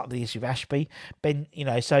think that's some of the issue of Ashby. Ben,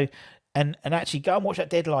 and actually go and watch that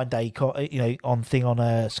Deadline Day, on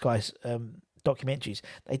Sky's documentaries.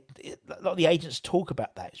 A lot of the agents talk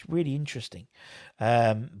about that. It's really interesting,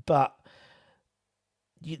 but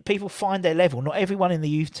people find their level. Not everyone in the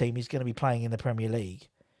youth team is going to be playing in the Premier League.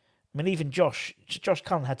 I mean, even Josh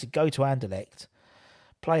Cullen had to go to Anderlecht,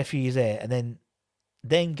 play a few years there, and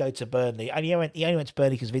then go to Burnley. And he only went to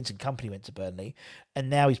Burnley because Vincent Kompany went to Burnley, and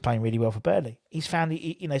now he's playing really well for Burnley. He's found,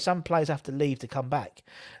 some players have to leave to come back,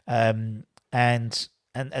 and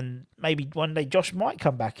maybe one day Josh might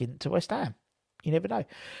come back into West Ham. You never know.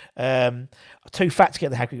 Too fat to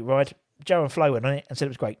get the Hackney ride. Joe and Flo went on it and said it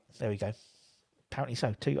was great. There we go. Apparently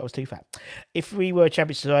so. I was too fat. If we were a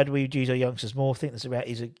championship side, we would use our youngsters more. I think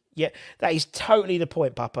that is totally the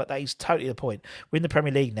point, Papa. That is totally the point. We're in the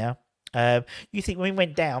Premier League now. You think when we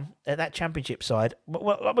went down at that championship side,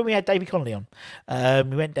 when we had David Connolly on,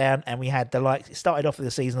 we went down and we had the likes. It started off with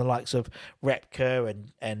the season the likes of Repka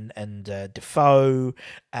and Defoe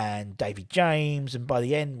and David James, and by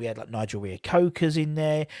the end we had like Nigel Reo-Coker's in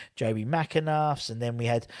there, Joby McAnuff's, and then we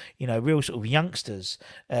had real sort of youngsters.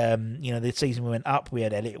 The season we went up, we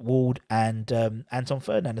had Elliot Ward and Anton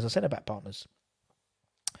Ferdinand as our centre back partners,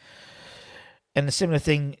 and the similar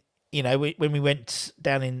thing. When we went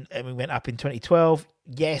down and we went up in 2012,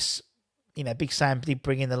 yes, Big Sam did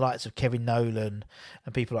bring in the likes of Kevin Nolan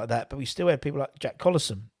and people like that, but we still had people like Jack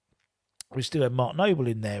Collison. We still had Mark Noble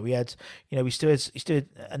in there. We had, we still had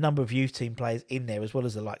a number of youth team players in there, as well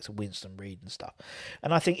as the likes of Winston Reid and stuff.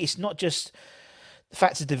 And I think it's not just the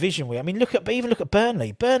fact of division. Even look at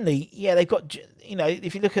Burnley. Burnley, yeah, they've got,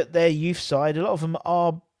 if you look at their youth side, a lot of them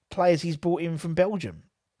are players he's brought in from Belgium.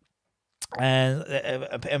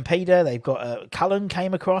 And Peter, they've got Cullen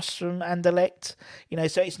came across from Anderlecht,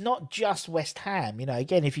 so it's not just West Ham.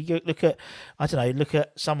 Again, if you look at, look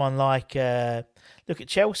at someone like look at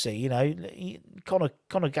Chelsea.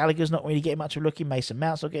 Conor Gallagher's not really getting much of a look in. Mason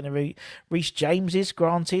Mount's not getting a Reece James is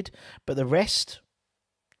granted, but the rest,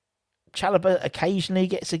 Chalobah occasionally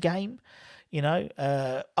gets a game.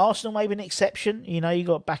 Arsenal may be an exception. You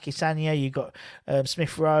got Bakisanya, you got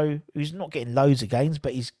Smith Rowe, who's not getting loads of games,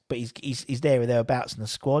 but he's there or thereabouts in the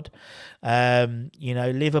squad.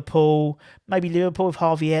 Liverpool with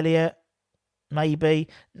Harvey Elliott, maybe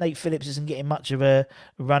Nate Phillips isn't getting much of a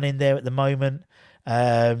run in there at the moment.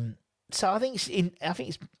 So I think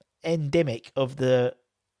endemic of the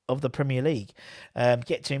Premier League.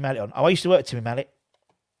 Get Timmy Mallet on. Oh, I used to work with Timmy Mallet.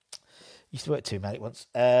 Once.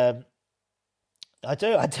 I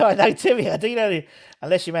know Timmy. I do know him.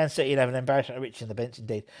 Unless you're Man City, you'd have an embarrassment of Rich on the bench,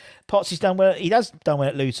 indeed. Potts has done well. He does done well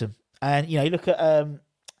at Luton. And, you look at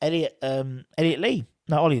Elliot Lee.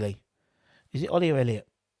 No, Ollie Lee. Is it Ollie or Elliot?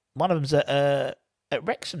 One of them's at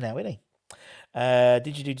Wrexham now, isn't he?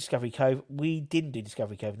 Did you do Discovery Cove? We didn't do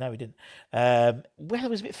Discovery Cove. No, we didn't. Well, it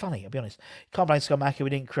was a bit funny, I'll be honest. Can't blame Scott Macker. We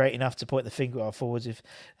didn't create enough to point the finger at our forwards if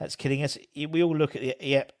that's killing us. We all look at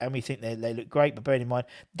the and we think they look great, but bearing in mind,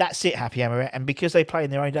 that's it, Happy Amaret. And because they play in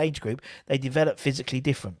their own age group, they develop physically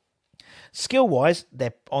different. Skill-wise,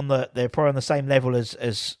 they're probably on the same level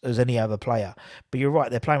as any other player. But you're right,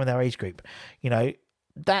 they're playing with their age group.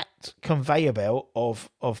 That conveyor belt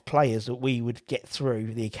of players that we would get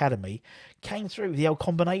through the academy came through with the old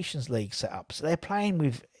combinations league set up. So they're playing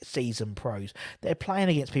with seasoned pros. They're playing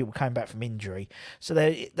against people coming back from injury. So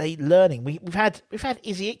they learning. We've had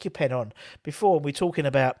Izzy Ikupen on before. We're talking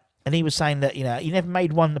about, and he was saying that he never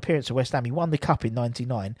made one appearance for West Ham. He won the cup in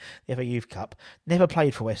 '99, the FA Youth Cup. Never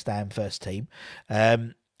played for West Ham first team.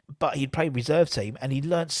 But he'd played reserve team and he'd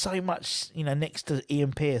learned so much, next to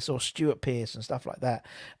Ian Pearce or Stuart Pearce and stuff like that.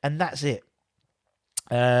 And that's it.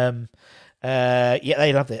 They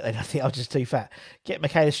loved it. They think I was just too fat. Get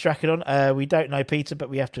Michaela Strachan on. We don't know Peter, but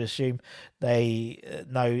we have to assume they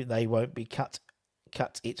know they won't be cut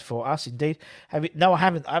it for us, indeed. No, I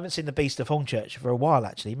haven't. I haven't seen the Beast of Hornchurch for a while,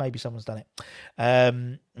 actually. Maybe someone's done it.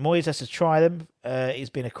 Moyes has to try them. It's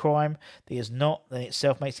been a crime that he has not. Then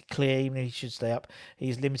itself makes it clear, even if he should stay up,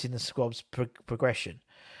 he's limiting the squad's progression.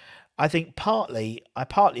 I think I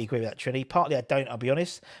partly agree with that, Trini. Partly I don't, I'll be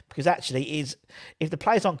honest, because actually if the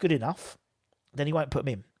players aren't good enough, then he won't put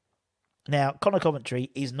them in. Now, Connor Coventry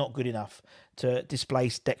is not good enough to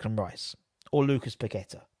displace Declan Rice or Lucas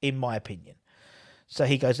Paqueta, in my opinion. So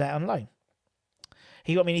he goes out on loan.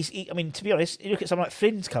 To be honest, you look at someone like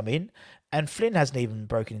Flynn's come in, and Flynn hasn't even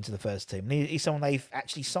broken into the first team. He's someone they've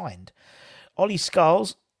actually signed. Ollie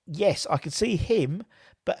Scarles, yes, I could see him,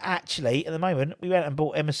 but actually, at the moment, we went and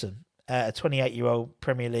bought Emerson, a 28-year-old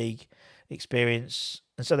Premier League experience,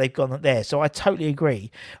 and so they've gone there. So I totally agree.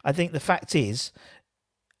 I think the fact is,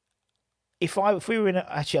 if we were in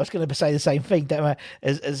actually, I was going to say the same thing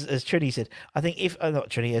as Trini said. I think not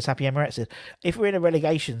Trini, as Happy Amaret said, if we're in a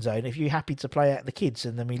relegation zone, if you're happy to play out the kids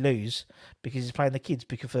and then we lose because he's playing the kids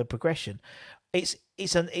because of progression,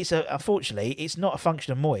 unfortunately it's not a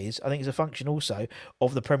function of Moyes. I think it's a function also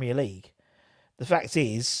of the Premier League. The fact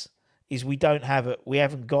is we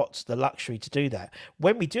haven't got the luxury to do that.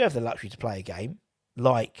 When we do have the luxury to play a game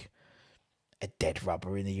like a dead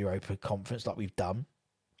rubber in the Europa Conference, like we've done.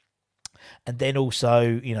 And then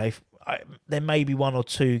also, there may be one or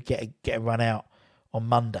two get a run out on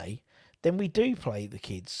Monday. Then we do play the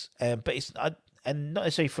kids, but it's and not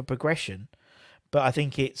necessarily for progression, but I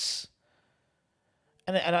think it's.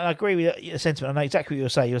 And I agree with the sentiment. I know exactly what you'll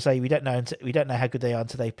say. You'll say we don't know how good they are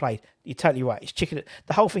until they've played. You're totally right. It's chicken.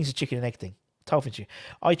 The whole thing's a chicken and egg thing. The whole thing's.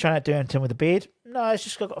 Are you trying to do anything with a beard? No, it's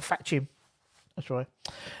just got a fat chin. That's right.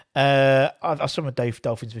 I've swum with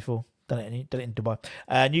dolphins before. Done it in Dubai.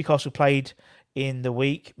 Newcastle played in the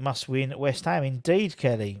week. Must win at West Ham. Indeed,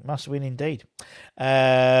 Kelly. Must win indeed.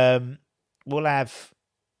 Might have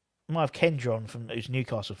Kendra on who's a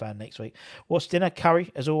Newcastle fan next week. What's dinner?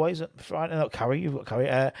 Curry, as always. Friday, not curry. You've got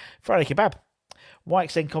curry. Friday kebab. Why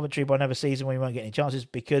extend commentary by another season when he won't get any chances?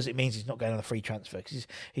 Because it means he's not going on a free transfer. Because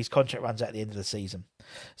his contract runs out at the end of the season.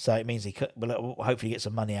 So it means we'll hopefully get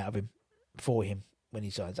some money out of him for him when he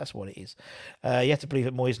signs. That's what it is. You have to believe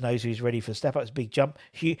that Moyes knows who's ready for the step up. It's a big jump.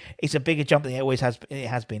 It's a bigger jump than it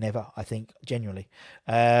has been ever, I think, genuinely.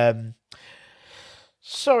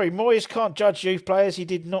 Sorry, Moyes can't judge youth players. He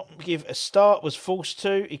did not give a start, was forced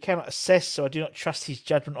to. He cannot assess, so I do not trust his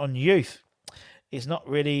judgment on youth. It's not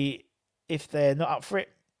really, if they're not up for it,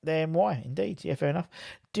 then why? Indeed, yeah, fair enough.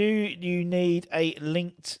 Do you need a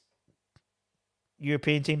linked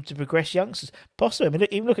European team to progress youngsters? Possibly. I mean,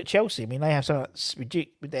 even look at Chelsea. I mean, they have some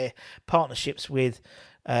with their partnerships with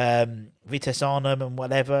Vitesse Arnhem and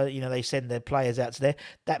whatever. They send their players out to there.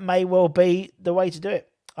 That may well be the way to do it.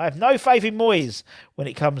 I have no faith in Moyes when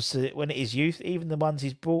it is youth. Even the ones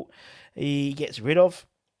he's brought, he gets rid of.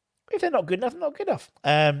 If they're not good enough, they're not good enough.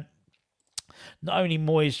 Not only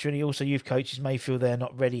Moyes, Trini, also youth coaches may feel they're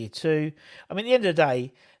not ready too. I mean, at the end of the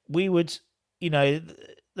day, we would, the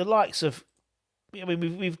likes of. I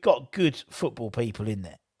mean, we've got good football people in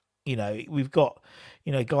there. We've got,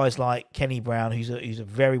 guys like Kenny Brown, who's a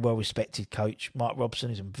very well respected coach. Mark Robson,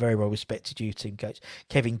 who's a very well respected youth team coach.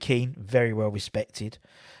 Kevin Keane, very well respected.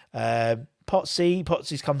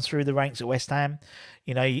 Potsy's come through the ranks at West Ham.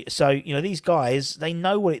 So these guys, they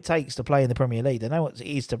know what it takes to play in the Premier League. They know what it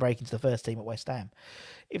is to break into the first team at West Ham.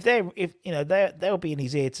 They'll be in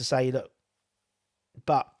his ear to say, look,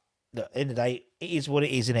 but look, at the end of the day, it is what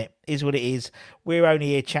it is, isn't it? It is what it is. We're only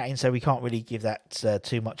here chatting, so we can't really give that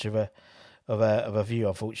too much of a view,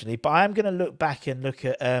 unfortunately. But I am going to look back and look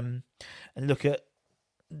at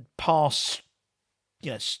past,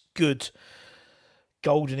 good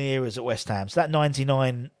golden eras at West Ham. So that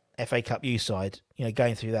 99 FA Cup U side,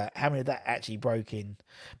 going through that, how many of that actually broke in?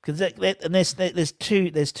 Because there's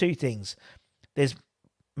two things. There's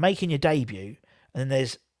making your debut, and then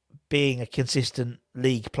there's being a consistent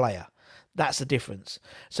league player. That's the difference.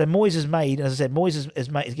 So Moyes has made, as I said,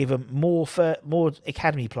 has given more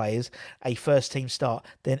academy players a first team start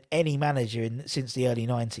than any manager since the early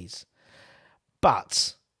 90s.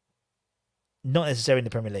 But not necessarily in the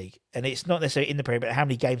Premier League. And it's not necessarily in the Premier League, but how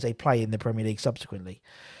many games they play in the Premier League subsequently.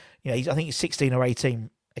 I think it's 16 or 18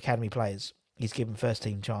 academy players he's given first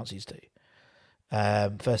team chances to.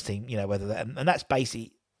 First team, whether that, and that's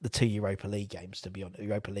basically the 2 Europa League games, to be honest, the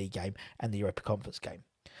Europa League game and the Europa Conference game.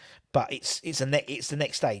 But it's the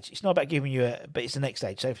next stage. It's not about giving you but it's the next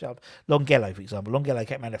stage. So, for Longelo, for example,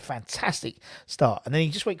 came out a fantastic start, and then he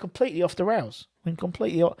just went completely off the rails.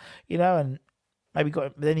 And maybe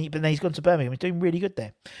then he's gone to Birmingham. He's doing really good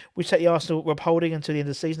there. We take the Arsenal Rob Holding until the end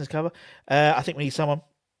of the season as cover. I think we need someone.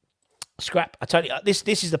 Scrap. I totally.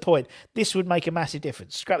 This is the point. This would make a massive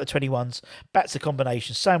difference. Scrap the 21s. Back to the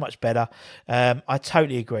combination. So much better. I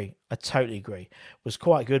totally agree. Was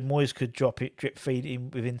quite good. Moyes could drip feed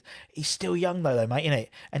him within. He's still young though, mate, isn't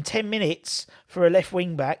it? And 10 minutes for a left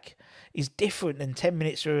wing back is different than 10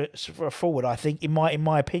 minutes for a forward. I think, in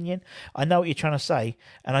my opinion, I know what you're trying to say,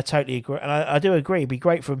 and I totally agree. And I do agree. It'd be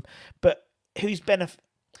great for him, but who's benefit?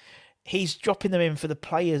 He's dropping them in for the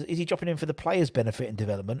players. Is he dropping in for the players' benefit and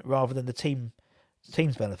development rather than the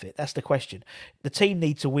team's benefit? That's the question. The team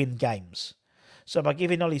need to win games. So by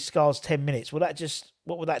giving Ollie Scars 10 minutes, what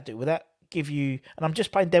would that do? Would that give you, and I'm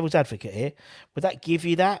just playing devil's advocate here, would that give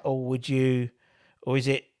you that, or is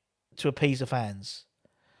it to appease the fans?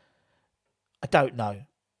 I don't know.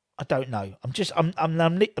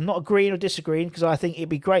 I'm not agreeing or disagreeing, because I think it'd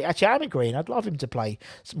be great. Actually, I'm agreeing. I'd love him to play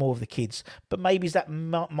some more of the kids, but maybe is that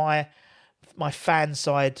my fan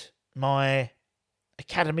side, my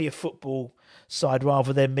academy of football side,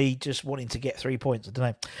 rather than me just wanting to get 3 points. I don't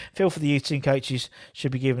know. Feel for the youth team coaches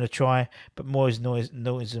should be given a try, but Moyes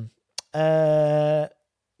annoys them.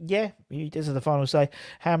 Yeah, this is the final say.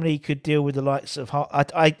 How many could deal with the likes of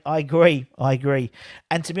Hart? I agree.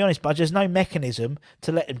 And to be honest, but there's no mechanism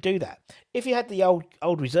to let them do that. If you had the old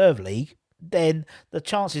reserve league, then the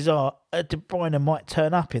chances are De Bruyne might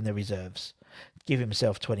turn up in the reserves, give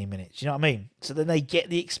himself 20 minutes. You know what I mean? So then they get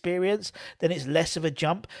the experience. Then it's less of a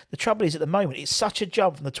jump. The trouble is, at the moment, it's such a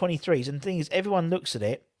jump from the 23s. And the thing is, everyone looks at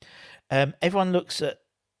it. Everyone looks at,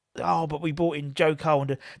 but we brought in Joe Cole,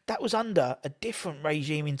 and that was under a different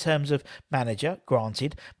regime in terms of manager,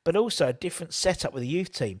 granted, but also a different setup with the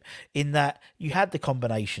youth team, in that you had the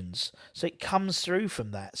combinations, so it comes through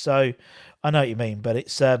from that. So I know what you mean, but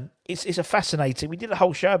it's a fascinating. We did a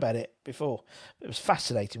whole show about it before. It was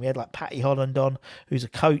fascinating. We had like Patty Holland on, who's a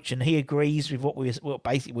coach, and he agrees with what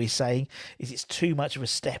basically we're saying is it's too much of a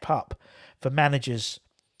step up for managers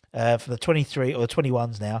from the 23 or the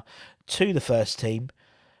 21s now to the first team.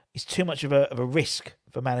 It's too much of a risk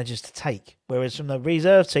for managers to take. Whereas from the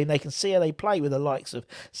reserve team, they can see how they play with the likes of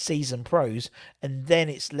seasoned pros, and then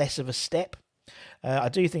it's less of a step. I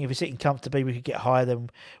do think if we're sitting comfortably, we could get higher than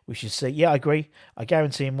we should see. Yeah, I agree. I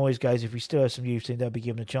guarantee Moyes goes, if we still have some youth team, they'll be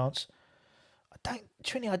given a chance.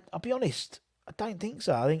 I'll be honest, I don't think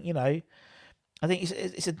so. I think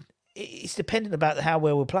it's dependent about how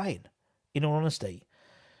well we're playing, in all honesty,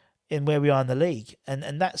 in where we are in the league, and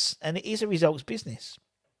it is a results business.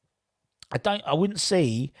 I wouldn't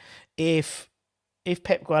see if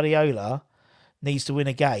Pep Guardiola needs to win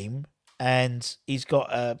a game and he's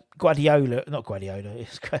got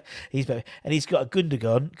he's better, and he's got a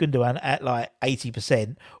Gundogan at like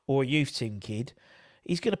 80%, or a youth team kid,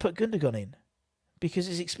 he's going to put Gundogan in because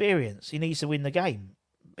his experience. He needs to win the game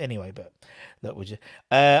anyway. But look,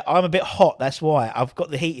 I'm a bit hot. That's why I've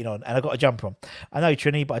got the heating on and I've got a jumper on. I know,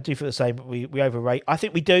 Trini, but I do feel the same. We overrate. I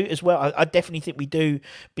think we do as well. I definitely think we do,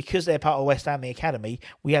 because they're part of West Ham, the academy.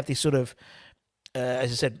 We have this sort of,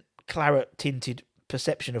 as I said, claret tinted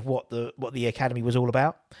perception of what the academy was all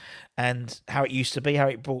about, and how it used to be, how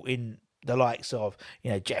it brought in the likes of,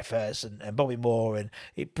 Jeff Hurst and Bobby Moore, and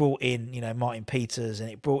it brought in, Martin Peters, and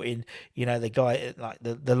it brought in, the guy like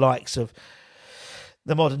the likes of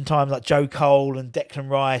the modern times, like Joe Cole and Declan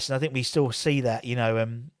Rice, and I think we still see that.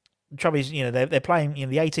 The trouble is, they're playing.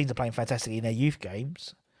 The 18s are playing fantastically in their youth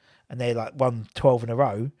games, and they're like won 12 in a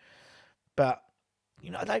row. But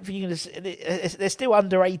I don't think you're going to. They're still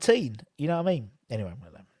under 18. You know what I mean? Anyway.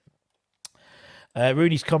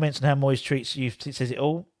 Rooney's comments on how Moyes treats youth says it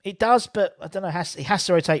all. It does, but I don't know. He has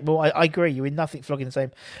to rotate more. I agree. You're in nothing flogging the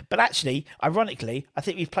same. But actually, ironically, I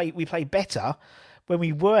think we played better when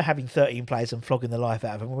we were having 13 players and flogging the life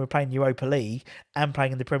out of them. When we were playing Europa League and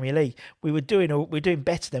playing in the Premier League, we're doing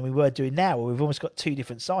better than we were doing now. Where we've almost got two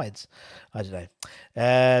different sides. I don't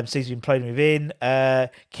know. Season imploding within.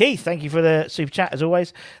 Keith, thank you for the super chat as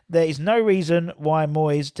always. There is no reason why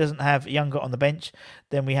Moyes doesn't have Younger on the bench.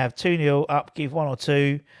 Then we have 2-0 up. Give 1 or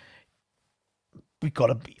 2. We've got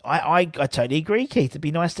to be. I totally agree, Keith. It'd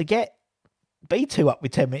be nice to get B2 up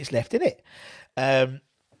with 10 minutes left, isn't it?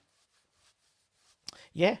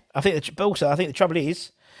 Yeah, I think the trouble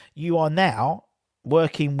is you are now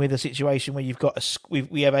working with a situation where you've got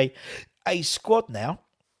we have a squad now,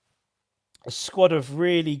 a squad of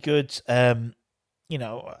really good, a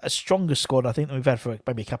stronger squad I think than we've had for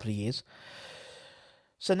maybe a couple of years.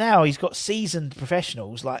 So now he's got seasoned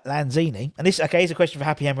professionals like Lanzini, and here's a question for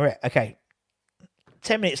Happy Hammerette. Okay,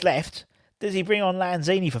 10 minutes left. Does he bring on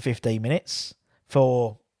Lanzini for 15 minutes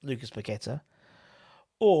for Lucas Paqueta,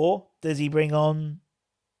 or does he bring on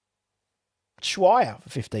Schweier for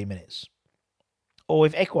 15 minutes? Or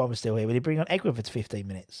if Ekwan was still here, would he bring on Ekwan for 15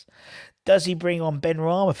 minutes? Does he bring on Ben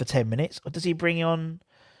Rama for 10 minutes? Or does he bring on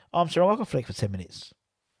Armstrong Ogaflick for 10 minutes?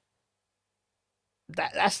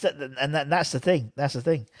 That's the thing. That's the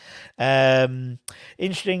thing.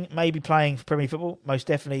 Interesting, maybe playing for Premier Football most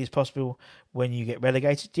definitely is possible when you get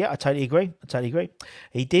relegated. Yeah, I totally agree.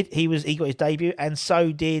 He got his debut, and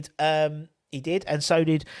so did under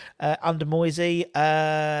Moisey,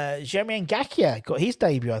 Jeremy Ngakia got his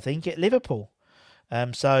debut, I think, at Liverpool.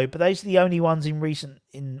 But those are the only ones in recent.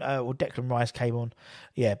 Declan Rice came on.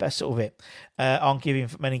 Yeah, but that's sort of it. Aren't giving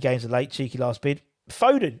many games a late cheeky last bid.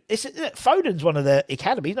 Foden's one of the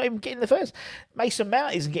academy. He's not even getting the first. Mason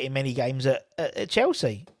Mount isn't getting many games at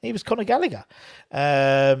Chelsea. He was Conor Gallagher.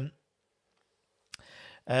 That's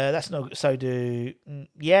not so do.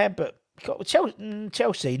 Yeah, but.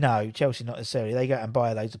 Chelsea, no. Chelsea not necessarily. They go out and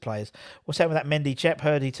buy loads of players. What's happened with that Mendy chap?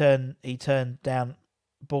 Heard he turned down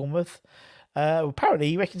Bournemouth. Apparently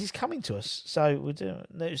he reckons he's coming to us. So we'll do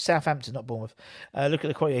Southampton, not Bournemouth. Look at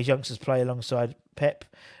the quality of youngsters play alongside Pep.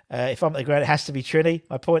 If I'm at the ground, it has to be Trini.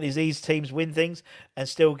 My point is these teams win things and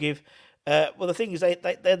still give. Well, the thing is they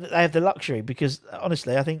have the luxury because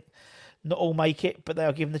honestly, I think not all make it, but they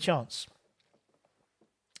are given the chance.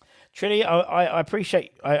 Trini, I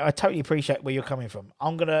totally appreciate where you're coming from.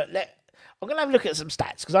 I'm gonna have a look at some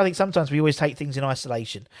stats because I think sometimes we always take things in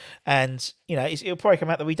isolation, and it'll probably come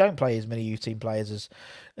out that we don't play as many youth team players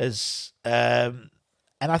and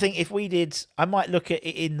I think if we did, I might look at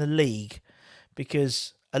it in the league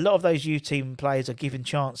because a lot of those youth team players are given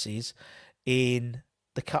chances in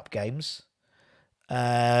the cup games,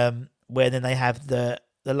 where then they have the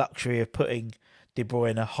luxury of putting De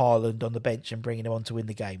Bruyne, Haaland on the bench and bringing them on to win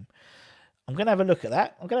the game. I'm going to have a look at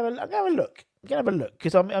that. I'm going to have a look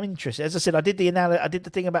because I'm interested. As I said, I did the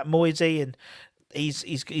thing about Moisey, and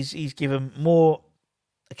he's given more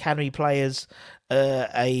academy players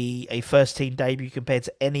a first team debut compared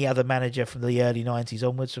to any other manager from the early 90s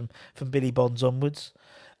onwards, from Billy Bonds onwards,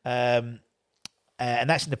 and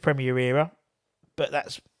that's in the Premier era. But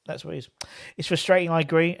that's what it is. It's frustrating, I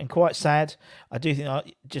agree, and quite sad. I do think I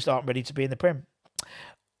just aren't ready to be in the Prem.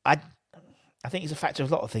 I think it's a factor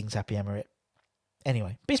of a lot of things, Happy Emirates.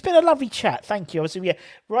 Anyway, but it's been a lovely chat. Thank you. Obviously,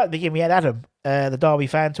 right at the beginning, we had Adam, the Derby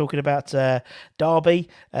fan, talking about Derby.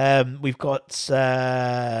 We've got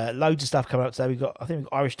loads of stuff coming up today. We've got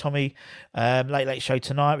Irish Tommy, late show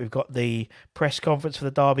tonight. We've got the press conference for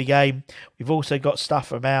the Derby game. We've also got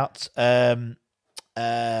stuff about what's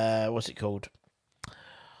it called?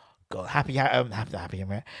 God, happy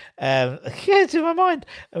Emirates. It's in my mind.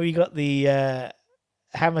 And we got the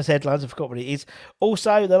Hammer's headlines. I forgot what it is.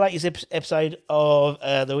 Also, the latest episode of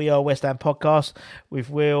the We Are West Ham podcast with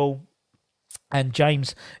Will and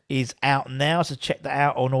James is out now. So check that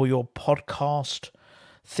out on all your podcast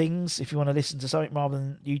things. If you want to listen to something rather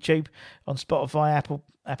than YouTube, on Spotify, Apple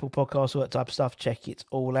Podcasts, all that type of stuff, check it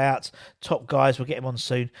all out. Top guys, we'll get them on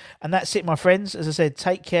soon. And that's it, my friends. As I said,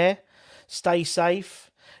 take care. Stay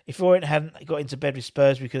safe. If Roy hadn't got into bed with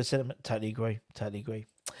Spurs, we could have said them. Totally agree.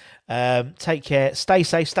 Take care. Stay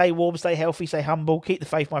safe. Stay warm. Stay healthy. Stay humble. Keep the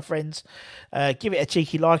faith, my friends. Give it a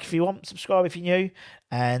cheeky like if you want. Subscribe if you're new.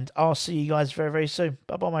 And I'll see you guys very, very soon.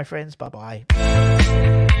 Bye-bye, my friends. Bye-bye.